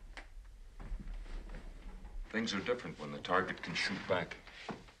 Things are different when the target can shoot back.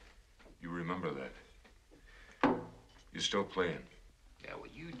 You remember that. You're still playing. Yeah, well,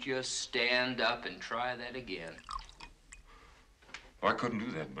 you just stand up and try that again. I couldn't do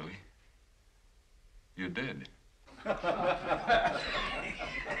that, Billy. You're dead.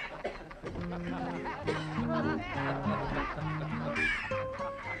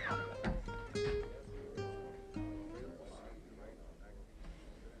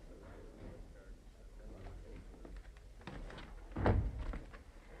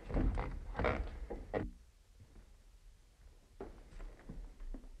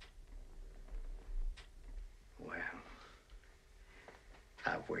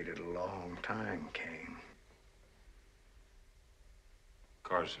 I've waited a long time, Kane.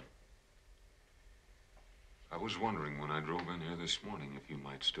 Carson, I was wondering when I drove in here this morning if you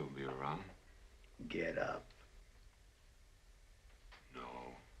might still be around. Get up. No.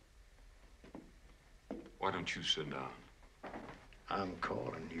 Why don't you sit down? I'm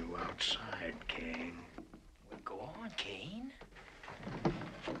calling you outside, Kane. Well, go on, Kane.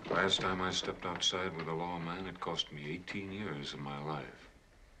 Last time I stepped outside with a lawman, it cost me 18 years of my life.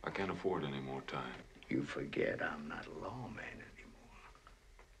 I can't afford any more time. You forget I'm not a lawman anymore.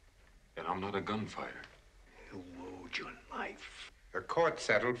 And I'm not a gunfighter. You owed your life. The court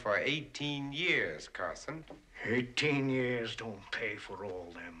settled for 18 years, Carson. 18 years don't pay for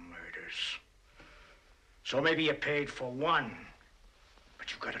all them murders. So maybe you paid for one,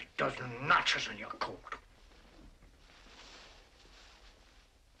 but you got a dozen notches in your coat.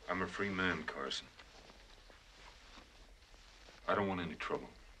 I'm a free man, Carson. I don't want any trouble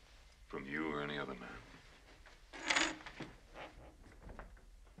from you or any other man.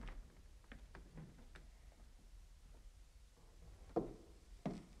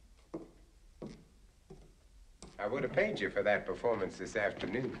 I would have paid you for that performance this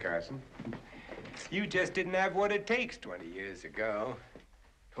afternoon, Carson. You just didn't have what it takes 20 years ago.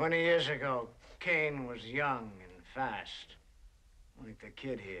 20 years ago, Cain was young and fast, like the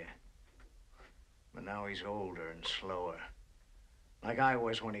kid here. But now he's older and slower, like I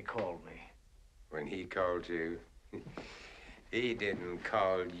was when he called me. When he called you? He didn't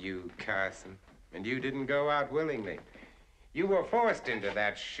call you, Carson. And you didn't go out willingly. You were forced into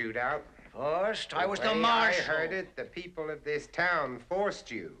that shootout. Forced? I was the way marshal. I heard it, the people of this town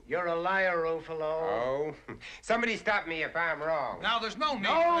forced you. You're a liar, Ruffalo. Oh? Somebody stop me if I'm wrong. Now, there's no need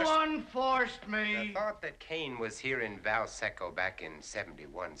No for this. one forced me. The thought that Cain was here in Valseco back in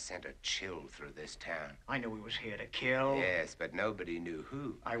 '71 sent a chill through this town. I knew he was here to kill. Yes, but nobody knew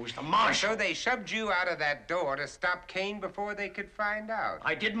who. I was the marshal. So they shoved you out of that door to stop Cain before they could find out.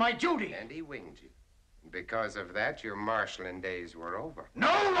 I did my duty. And he winged you. Because of that, your marshalling days were over.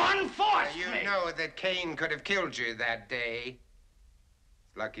 No one forced me! You know that Cain could have killed you that day.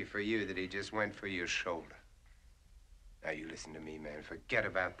 It's lucky for you that he just went for your shoulder. Now, you listen to me, man. Forget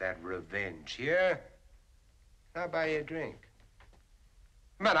about that revenge, yeah? I'll buy you a drink.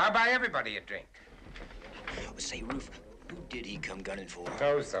 Come on, I'll buy everybody a drink. Say, Roof, who did he come gunning for?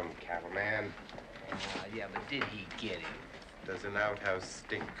 Oh, some cattleman. Yeah, but did he get him? Does an outhouse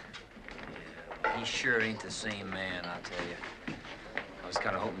stink? He sure ain't the same man, I'll tell you. I was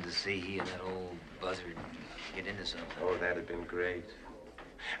kind of hoping to see he and that old buzzard get into something. Oh, that'd have been great.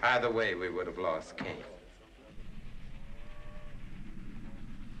 Either way, we would have lost Cain.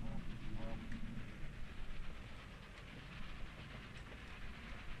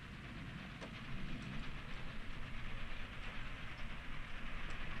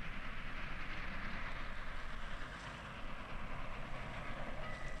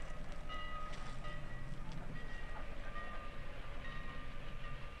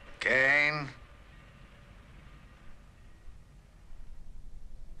 Cain?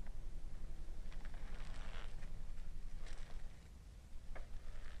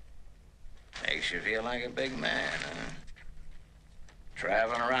 Makes you feel like a big man, huh?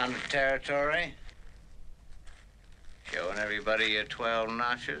 Traveling around the territory? Showing everybody your 12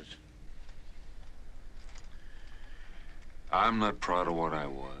 notches? I'm not proud of what I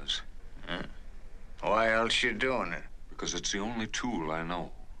was. Huh? Why else you doing it? Because it's the only tool I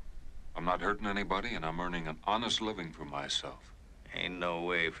know. I'm not hurting anybody, and I'm earning an honest living for myself. Ain't no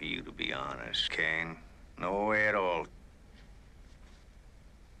way for you to be honest, Cain. No way at all.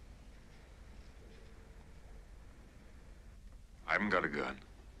 I haven't got a gun.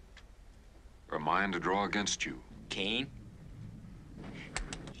 Or mine to draw against you. Cain,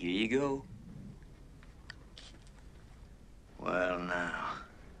 here you go. Well, now.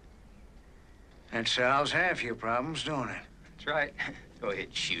 That solves half your problems, don't it? That's right. Go ahead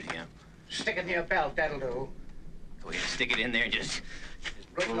and shoot him. Stick it in your belt, that'll do. Go ahead and stick it in there and just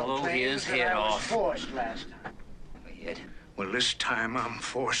blow Claims his that head I was off. forced last time. Go ahead. Well, this time I'm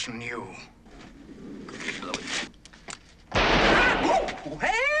forcing you. Go ahead, blow it. Whoa!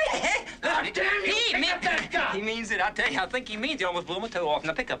 Hey! Damn you! Pick up that gun! He means it. I tell you, I think he means it. I almost blew my toe off.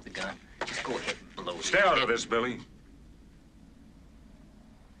 Now pick up the gun. Just go ahead and blow it. Stay out of this, Billy.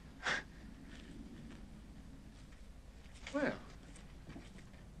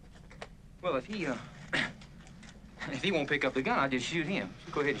 Well, if he won't pick up the gun, I'll just shoot him.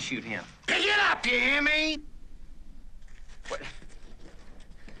 Go ahead and shoot him. Pick it up, you hear me? What?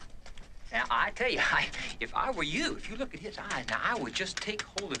 Now, I tell you, if I were you, if you look at his eyes, now, I would just take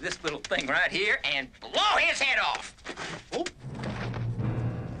hold of this little thing right here and blow his head off. Oh.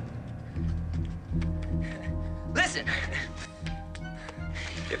 Listen,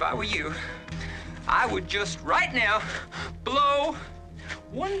 if I were you, I would just right now blow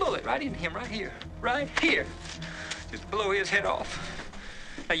one bullet right into him, right here, right here. Just blow his head off.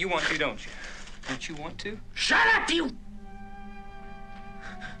 Now, you want to, don't you? Don't you want to? Shut up, you!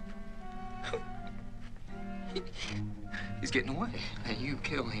 He's getting away. Now, you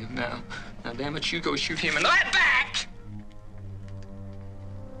kill him now. Now, damn it, you go shoot him in the back!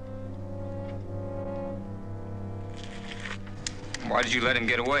 Why did you let him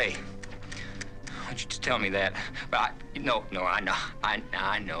get away? Why don't you just tell me that? But no, I know.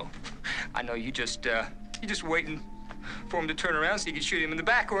 I know you just waiting for him to turn around so you can shoot him in the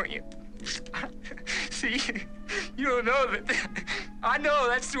back, weren't you? See, you don't know that. I know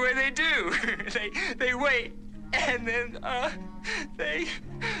that's the way they do. They wait, and then they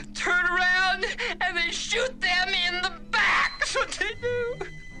turn around and they shoot them in the back. That's what they do.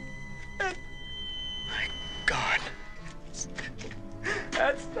 My God.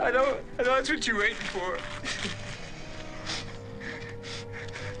 I know that's what you're waiting for.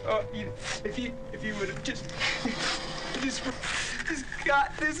 Oh, if you would have just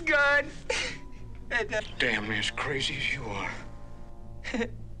got this gun. And, Damn, as crazy as you are.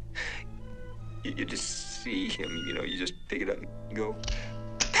 You just see him, you know, you just pick it up and go,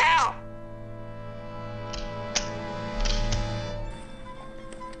 pow!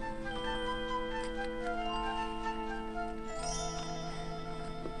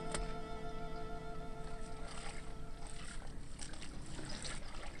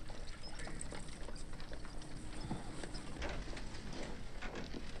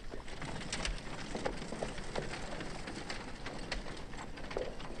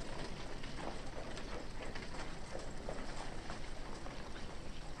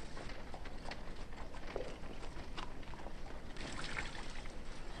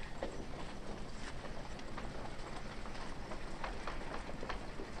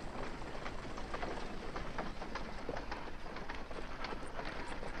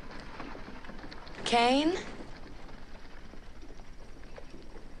 Kane?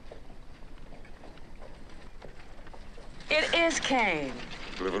 It is Kane.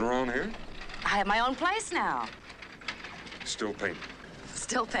 Living around here? I have my own place now. Still painting.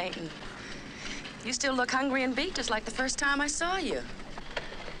 Still painting. You still look hungry and beat, just like the first time I saw you.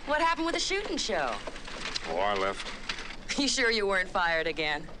 What happened with the shooting show? Oh, I left. You sure you weren't fired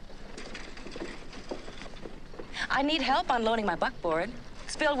again? I need help unloading my buckboard.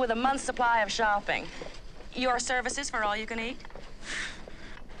 It's filled with a month's supply of shopping. Your services for all you can eat?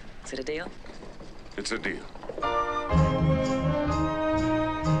 Is it a deal? It's a deal.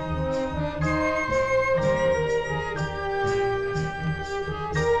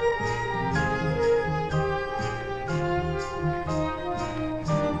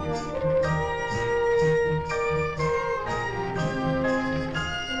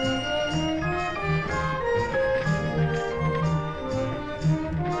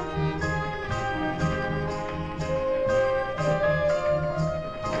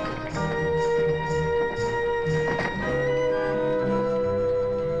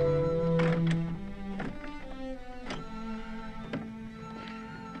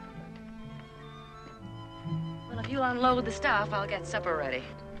 Unload the stuff, I'll get supper ready.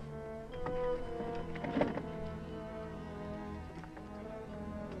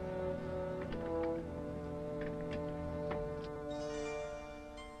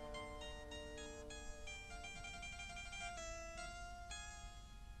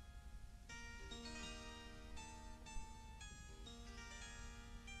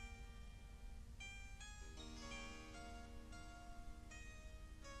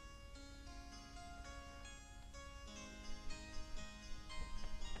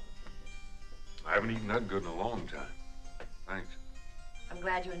 I haven't eaten that good in a long time. Thanks. I'm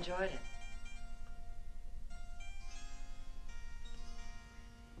glad you enjoyed it.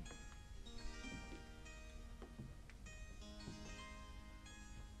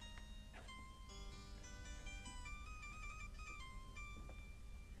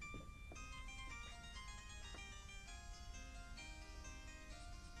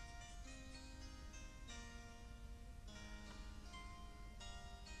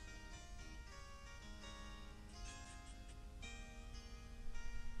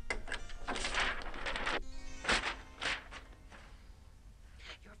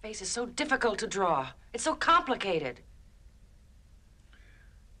 Face is so difficult to draw. It's so complicated.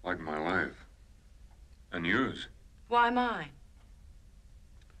 Like my life. And yours. Why mine?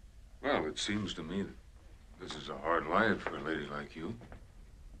 Well, it seems to me that this is a hard life for a lady like you.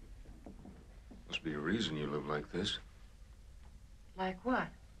 Must be a reason you live like this. Like what?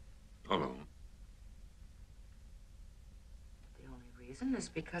 Alone. The only reason is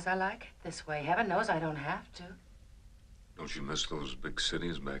because I like it this way. Heaven knows I don't have to. Don't you miss those big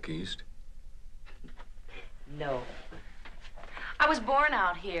cities back east? No. I was born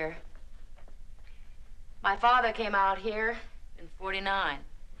out here. My father came out here in '49,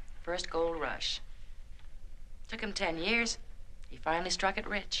 first gold rush. Took him 10 years. He finally struck it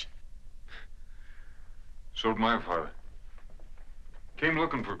rich. So did my father. Came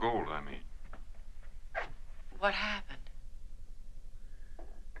looking for gold, I mean. What happened?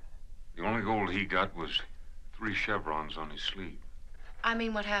 The only gold he got was 3 chevrons on his sleeve. I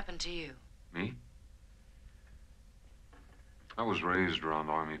mean, what happened to you? Me? I was raised around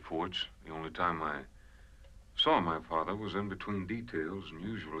army forts. The only time I saw my father was in between details, and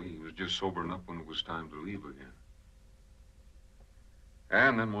usually he was just sobering up when it was time to leave again.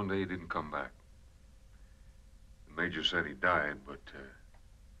 And then one day he didn't come back. The major said he died, but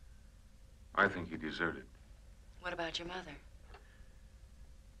I think he deserted. What about your mother?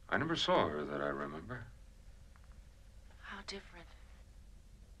 I never saw her that I remember. How different.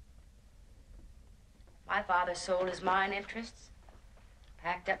 My father sold his mine interests,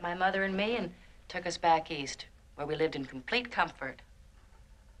 packed up my mother and me, and took us back east, where we lived in complete comfort.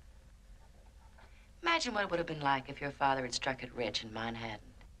 Imagine what it would have been like if your father had struck it rich and mine hadn't.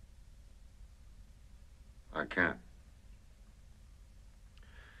 I can't.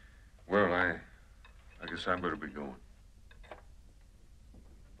 Well, I guess I better be going.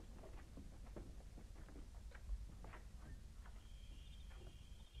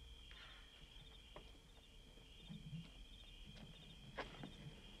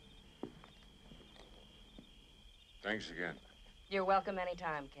 Thanks again. You're welcome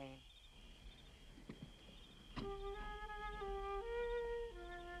anytime, Kane.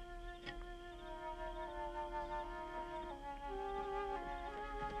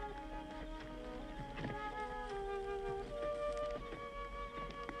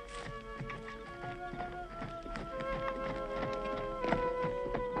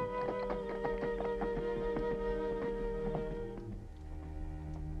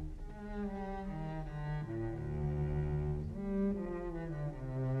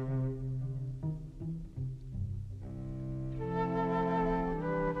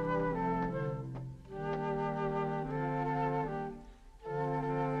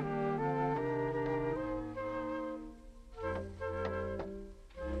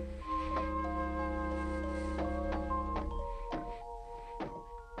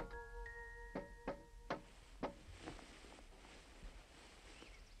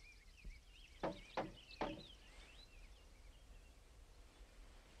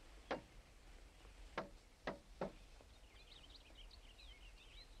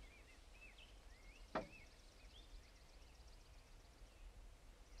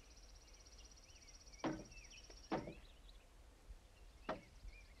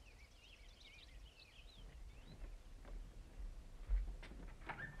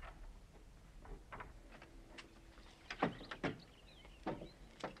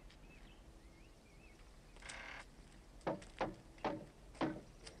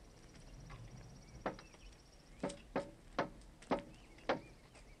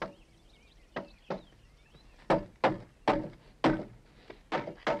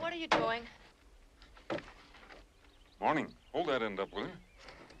 What are you doing? Morning. Hold that end up, will you?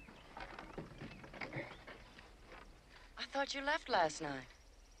 I thought you left last night.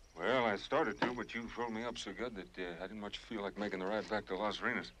 Well, I started to, but you filled me up so good that I didn't much feel like making the ride back to Las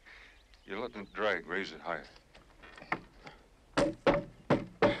Renas. You're letting it drag. Raise it higher.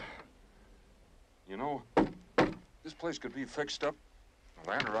 You know, this place could be fixed up. The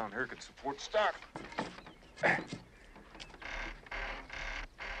land around here could support stock. There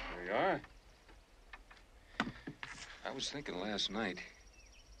you are. I was thinking last night,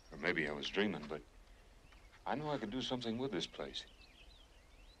 or maybe I was dreaming, but I know I could do something with this place.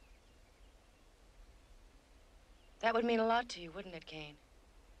 That would mean a lot to you, wouldn't it, Kane?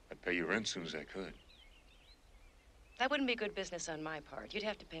 I'd pay you rent as soon as I could. That wouldn't be good business on my part. You'd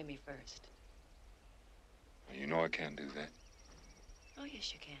have to pay me first. Well, you know I can't do that. Oh,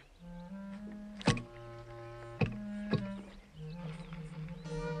 yes, you can.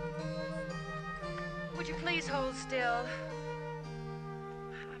 Would you please hold still?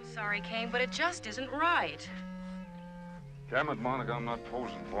 I'm sorry, Kane, but it just isn't right. Damn it, Monica, I'm not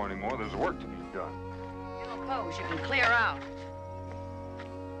posing for anymore. There's work to be done. You don't pose, you can clear out.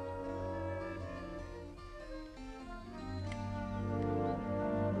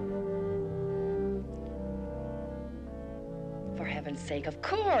 For heaven's sake, of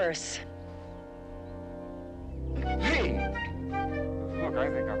course. Hey! Look, I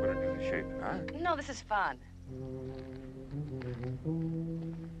think I better do the shaving, huh? No, this is fun.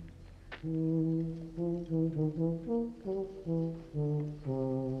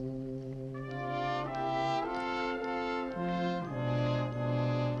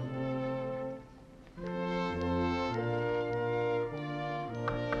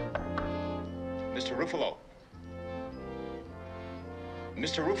 Mr. Ruffalo.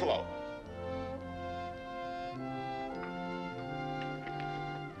 Mr. Ruffalo.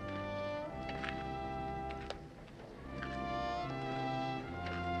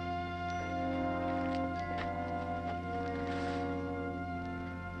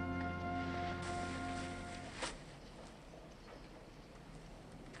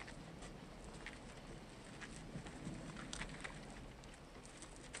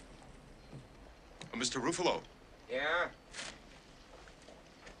 Mr. Ruffalo. Yeah?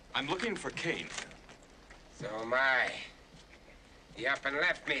 I'm looking for Kane. So am I. He up and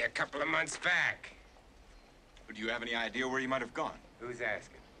left me a couple of months back. Do you have any idea where he might have gone? Who's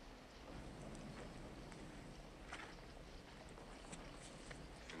asking?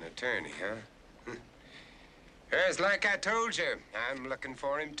 An attorney, huh? It's like I told you. I'm looking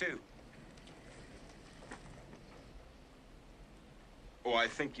for him, too. Oh, I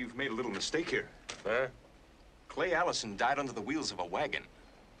think you've made a little mistake here. Huh? Clay Allison died under the wheels of a wagon.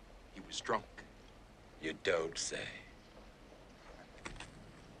 He was drunk. You don't say.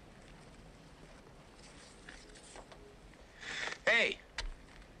 Hey!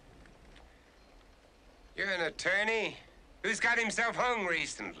 You're an attorney? Who's got himself hung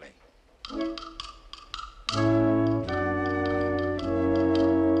recently?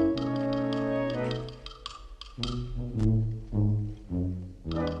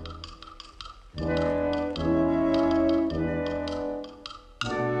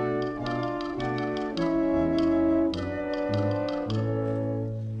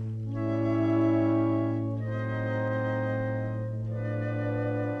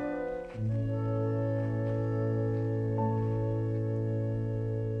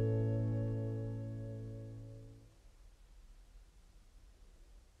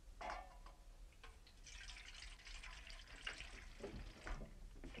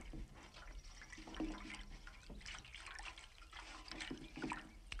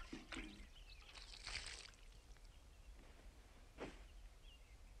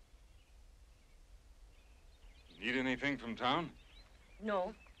 Need anything from town?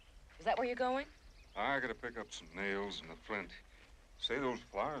 No. Is that where you're going? I gotta pick up some nails and a flint. Say, those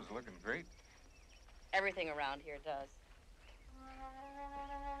flowers are looking great. Everything around here does.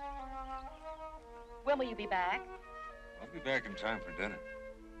 When will you be back? I'll be back in time for dinner.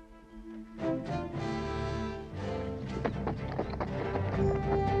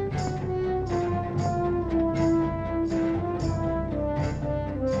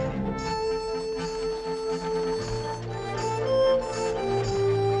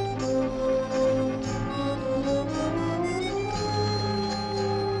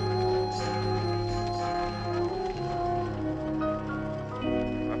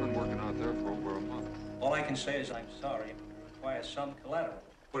 All I can say is I'm sorry. It requires some collateral.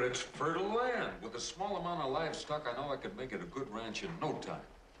 But it's fertile land. With a small amount of livestock, I know I could make it a good ranch in no time.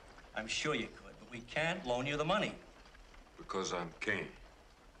 I'm sure you could, but we can't loan you the money. Because I'm king.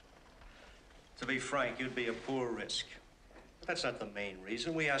 To be frank, you'd be a poor risk. But that's not the main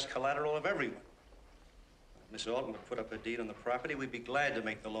reason. We ask collateral of everyone. If Miss Alton would put up a deed on the property, we'd be glad to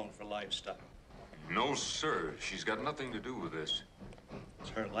make the loan for livestock. No, sir. She's got nothing to do with this.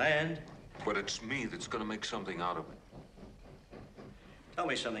 It's her land. But it's me that's gonna make something out of it. Tell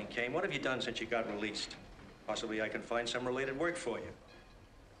me something, Kane. What have you done since you got released? Possibly I can find some related work for you.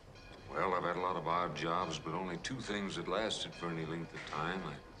 Well, I've had a lot of odd jobs, but only two things that lasted for any length of time.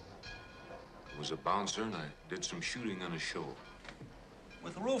 I was a bouncer, and I did some shooting on a show.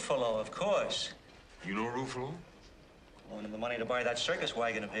 With Ruffalo, of course. You know Ruffalo? Loaned him the money to buy that circus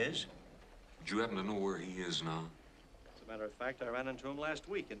wagon of his. Would you happen to know where he is now? As a matter of fact, I ran into him last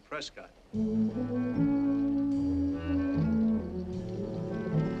week in Prescott.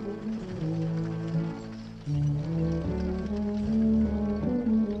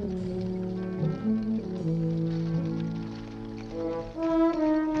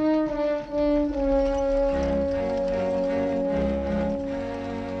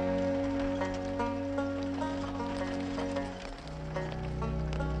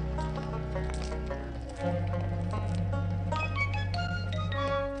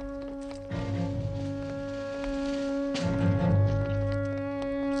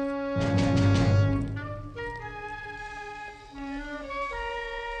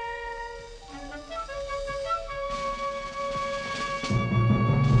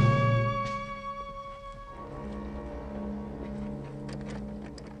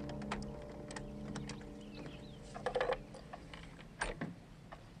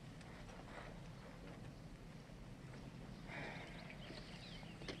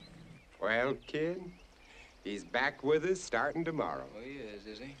 Well, kid, he's back with us starting tomorrow. Oh, he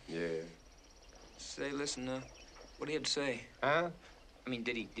is he? Yeah. Say, listen, what do you have to say? Huh? I mean,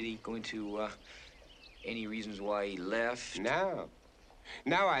 did he go into, any reasons why he left? No.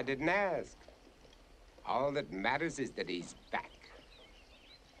 No, I didn't ask. All that matters is that he's back.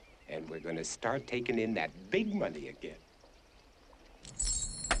 And we're gonna start taking in that big money again.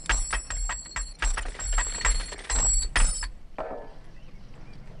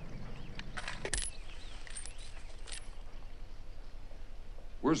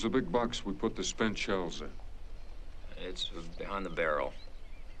 Where's the big box we put the spent shells in? It's behind the barrel.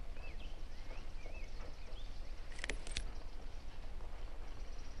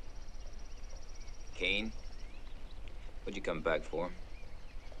 Kane, what'd you come back for?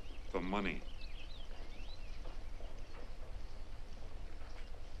 The money.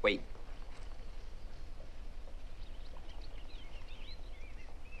 Wait.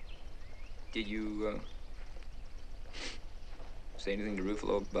 Did you, say anything to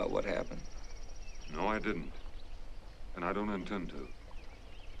Ruffalo about what happened? No, I didn't. And I don't intend to.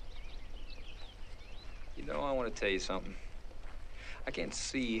 You know, I want to tell you something. I can't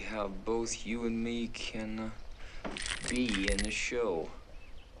see how both you and me can be in the show.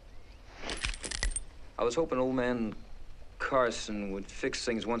 I was hoping old man Carson would fix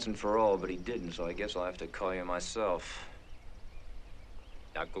things once and for all, but he didn't, so I guess I'll have to call you myself.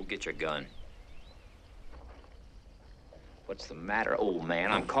 Now, go get your gun. What's the matter, old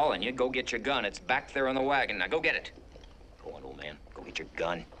man? I'm calling you. Go get your gun. It's back there on the wagon. Now, go get it. Go on, old man. Go get your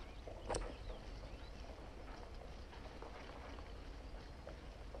gun.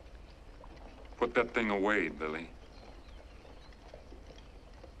 Put that thing away, Billy.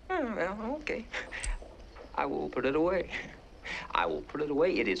 Well, okay. I will put it away. I will put it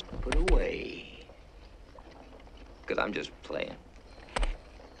away. It is put away. Because I'm just playing.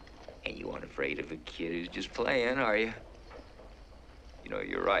 And you aren't afraid of a kid who's just playing, are you? You know,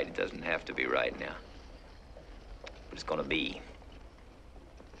 you're right. It doesn't have to be right now. But it's gonna be.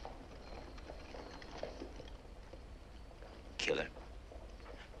 Killer.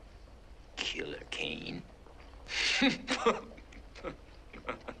 Killer Kane.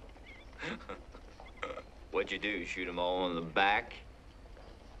 What'd you do? Shoot them all in the back?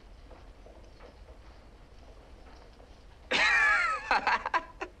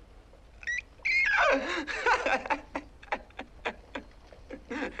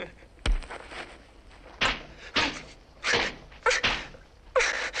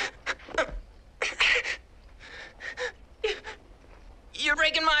 You're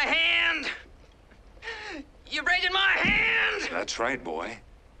breaking my hand! You're breaking my hand! That's right, boy.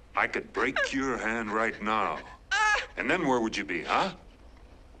 I could break your hand right now. And then where would you be, huh?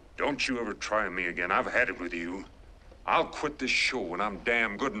 Don't you ever try me again. I've had it with you. I'll quit this show when I'm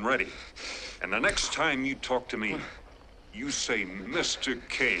damn good and ready. And the next time you talk to me, you say Mr.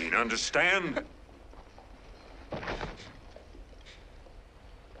 Kane, understand?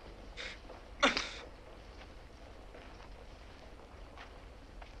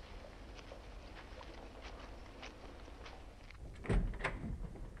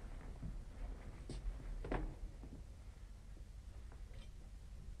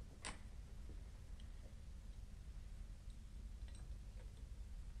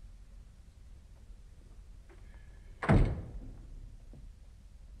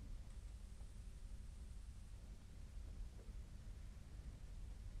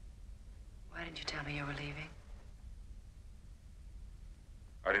 Why didn't you tell me you were leaving?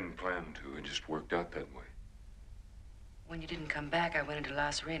 I didn't plan to. It just worked out that way. When you didn't come back, I went into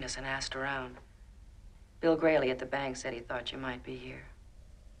Las Arenas and asked around. Bill Grayley at the bank said he thought you might be here.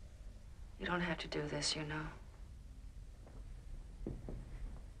 You don't have to do this, you know.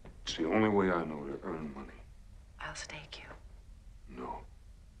 It's the only way I know to earn money. I'll stake you. No.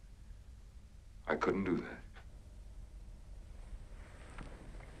 I couldn't do that.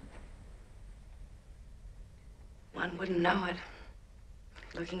 One wouldn't know it,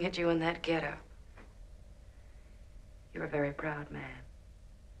 looking at you in that getup. You're a very proud man.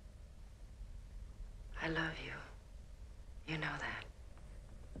 I love you. You know that.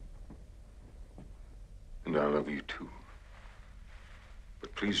 And I love you too.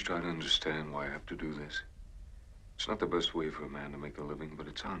 But please try to understand why I have to do this. It's not the best way for a man to make a living, but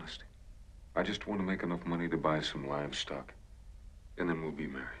it's honest. I just want to make enough money to buy some livestock, and then we'll be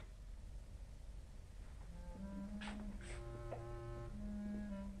married.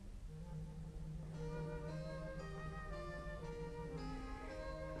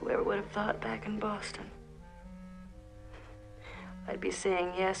 Whoever would have thought back in Boston I'd be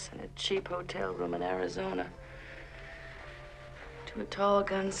saying yes in a cheap hotel room in Arizona to a tall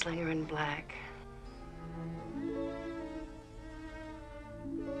gunslinger in black.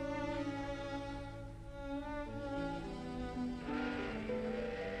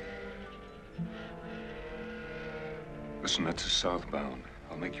 Listen, that's a southbound.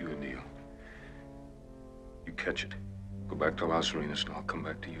 I'll make you a deal. You catch it. Go back to Las Arenas, and I'll come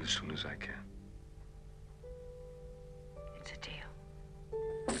back to you as soon as I can. It's a deal.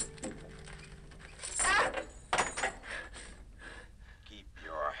 Keep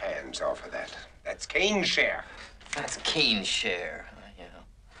your hands off of that. That's Kane's share. That's Kane's share, yeah.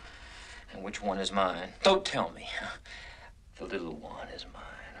 And which one is mine? Don't tell me. The little one is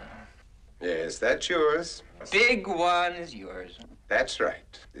mine, huh? Yes, that's yours. Big one is yours. That's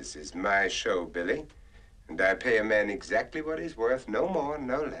right. This is my show, Billy. And I pay a man exactly what he's worth, no more,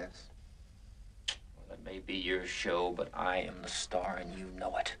 no less. Well, it may be your show, but I am the star, and you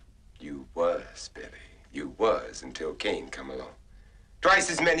know it. You was, Billy. You was until Kane come along. Twice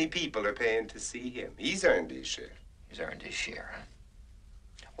as many people are paying to see him. He's earned his share. He's earned his share, huh?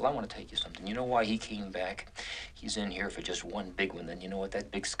 Well, I want to tell you something. You know why he came back? He's in here for just one big one. Then you know what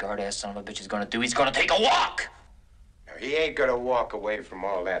that big scarred-ass son of a bitch is gonna do? He's gonna take a walk! Now, he ain't gonna walk away from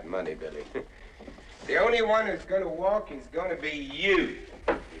all that money, Billy. The only one who's gonna walk is gonna be you,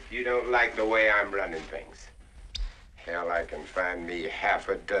 if you don't like the way I'm running things. Hell, I can find me half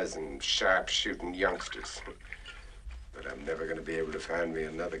a dozen sharp-shooting youngsters. But I'm never gonna be able to find me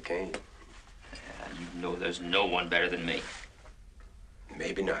another Kane. You know there's no one better than me.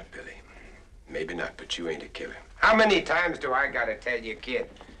 Maybe not, Billy. Maybe not, but you ain't a killer. How many times do I gotta tell you, kid?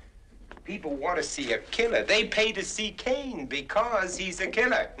 People want to see a killer. They pay to see Kane because he's a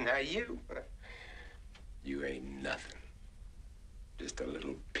killer. Now you ain't nothing. Just a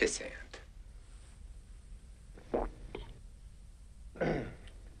little pissant.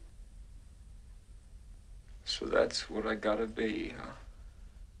 So that's what I gotta be, huh?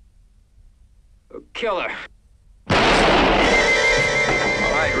 A killer.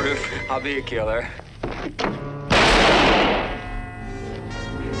 All right, Roof. I'll be a killer. I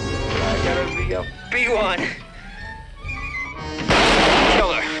gotta be a B1.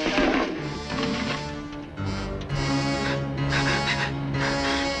 Killer.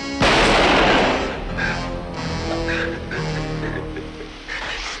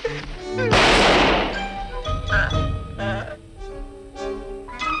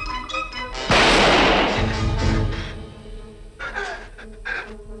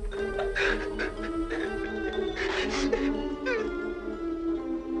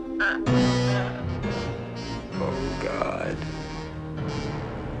 Oh, God.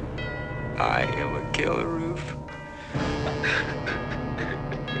 I am a killer, Roof.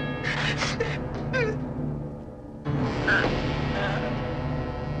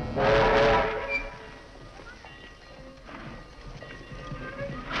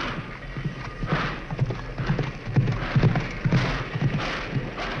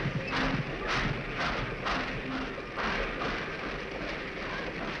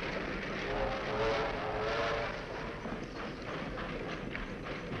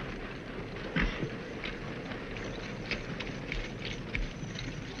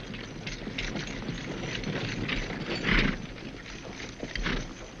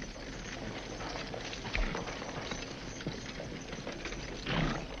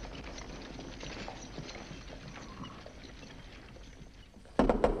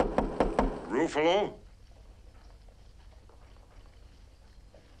 Ruffalo?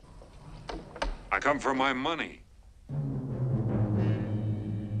 I come for my money.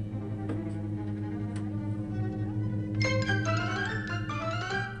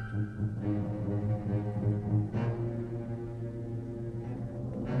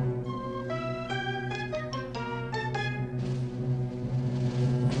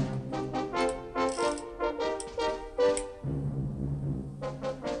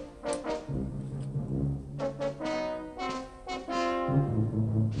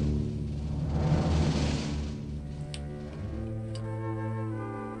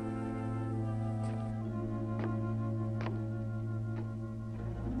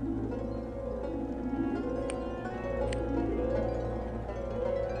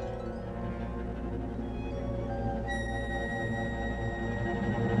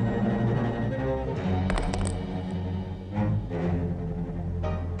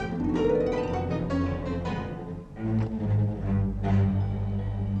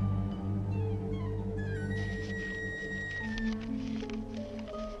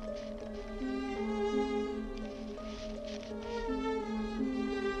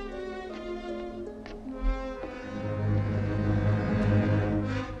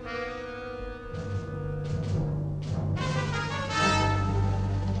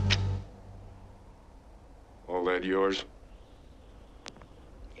 All that yours?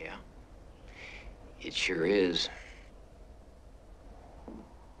 Yeah. It sure is.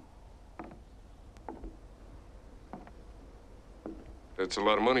 That's a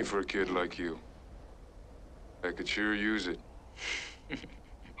lot of money for a kid like you. I could sure use it.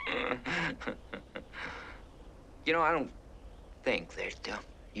 You know, I don't think that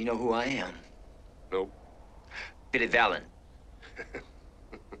you know who I am. Nope. Billy Vallon.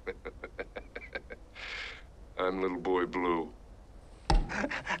 I'm Little Boy Blue.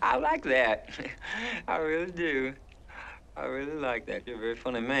 I like that. I really do. I really like that. You're a very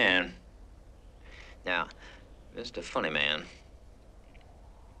funny man. Now, Mr. Funny Man,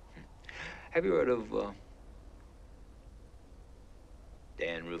 have you heard of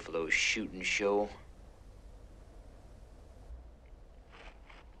Dan Ruffalo's shooting show?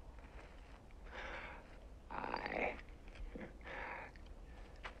 I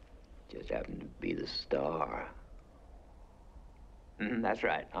just happen to be the star. Mm-hmm. That's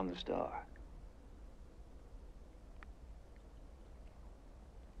right. I'm the star.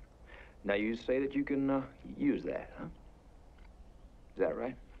 Now, you say that you can use that, huh? Is that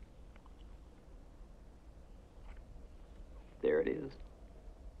right? There it is.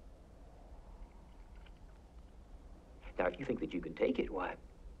 Now, if you think that you can take it, why?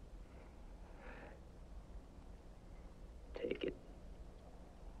 Take it.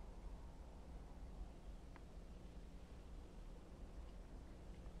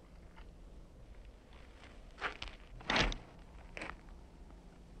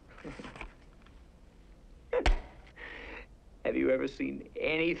 Have you ever seen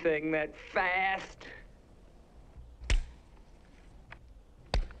anything that fast?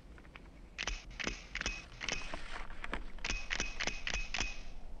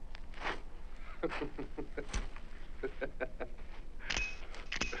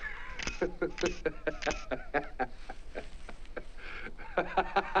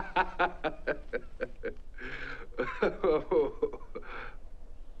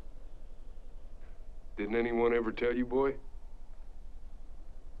 Didn't anyone ever tell you, boy?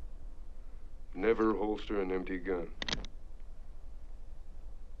 Never holster an empty gun.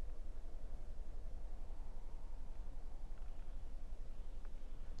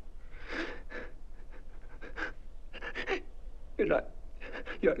 You're not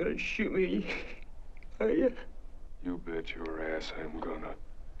gonna shoot me, are you? You bet your ass I'm gonna.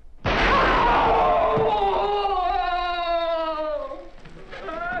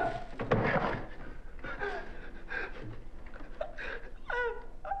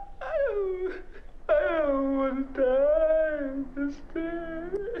 I don't want to die, mister.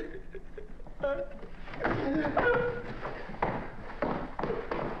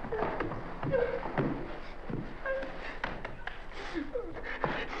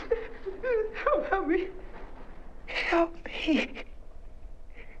 Help me. Help me.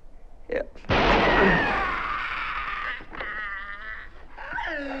 Help.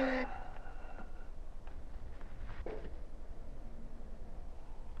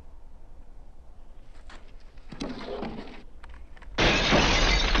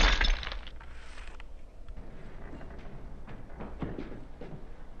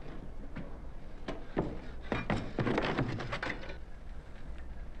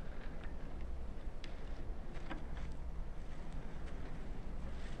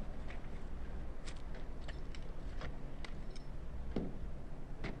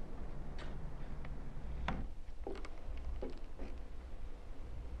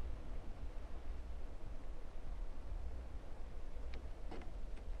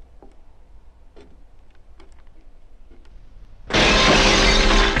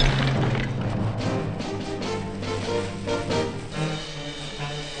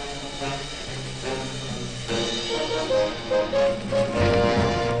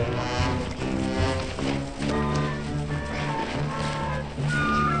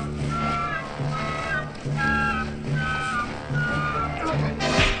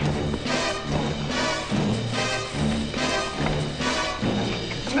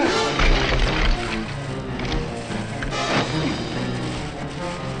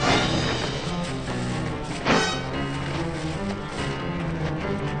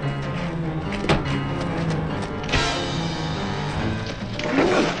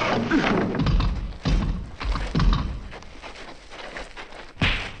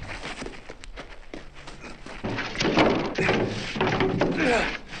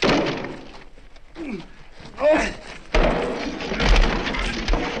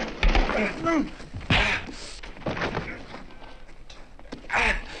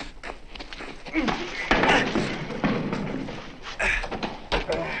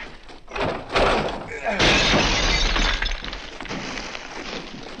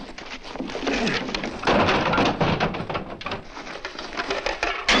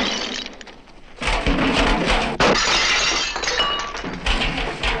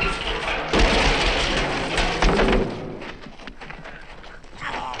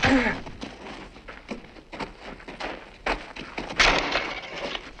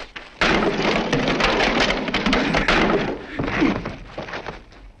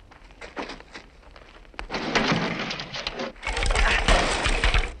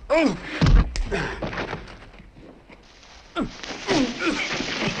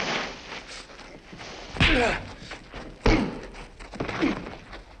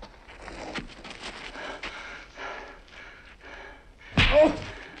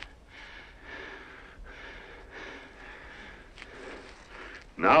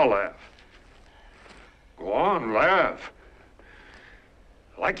 Now laugh. Go on, laugh.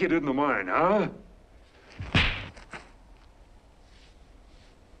 Like you did in the mine, huh?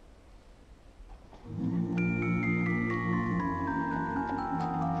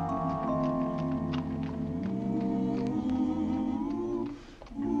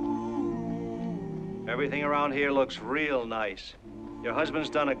 Everything around here looks real nice. Your husband's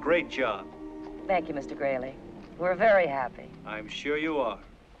done a great job. Thank you, Mr. Grayley. We're very happy. I'm sure you are.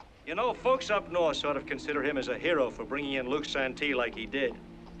 You know, folks up north sort of consider him as a hero for bringing in Luke Santee like he did.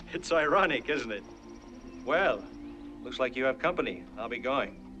 It's ironic, isn't it? Well, looks like you have company. I'll be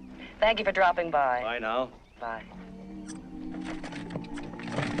going. Thank you for dropping by. Bye now. Bye.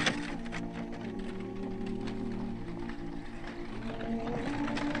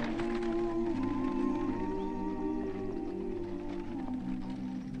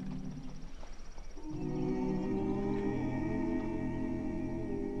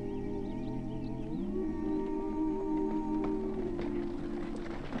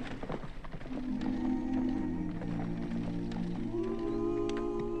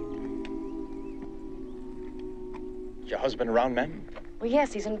 Your husband around, ma'am? Well,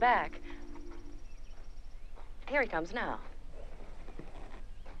 yes, he's in back. Here he comes now.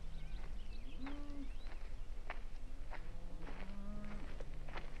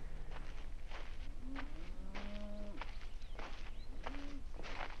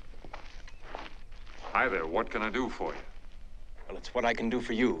 Hi there. What can I do for you? Well, it's what I can do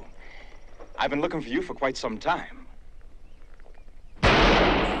for you. I've been looking for you for quite some time.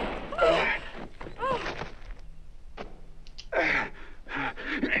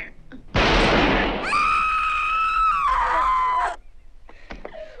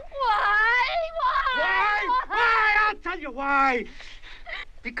 Why?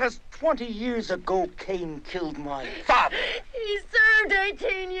 Because 20 years ago, Cain killed my father. He served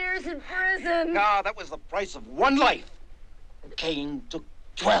 18 years in prison. No, that was the price of one life. Cain took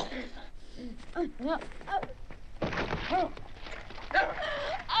 12. Oh, no.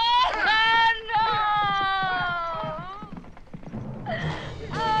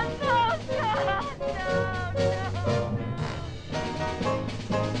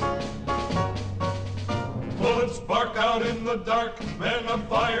 Bullets bark out in the dark. Men of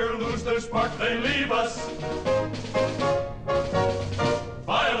fire lose their spark. They leave us.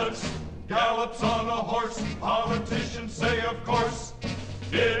 Violence gallops on a horse. Politicians say, of course,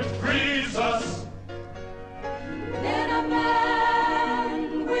 it grieves us. Then a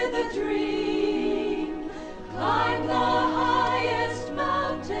man with a dream climbed the highest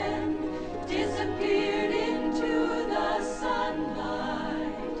mountain, disappeared into the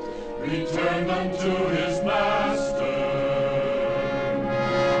sunlight, Returned unto his man.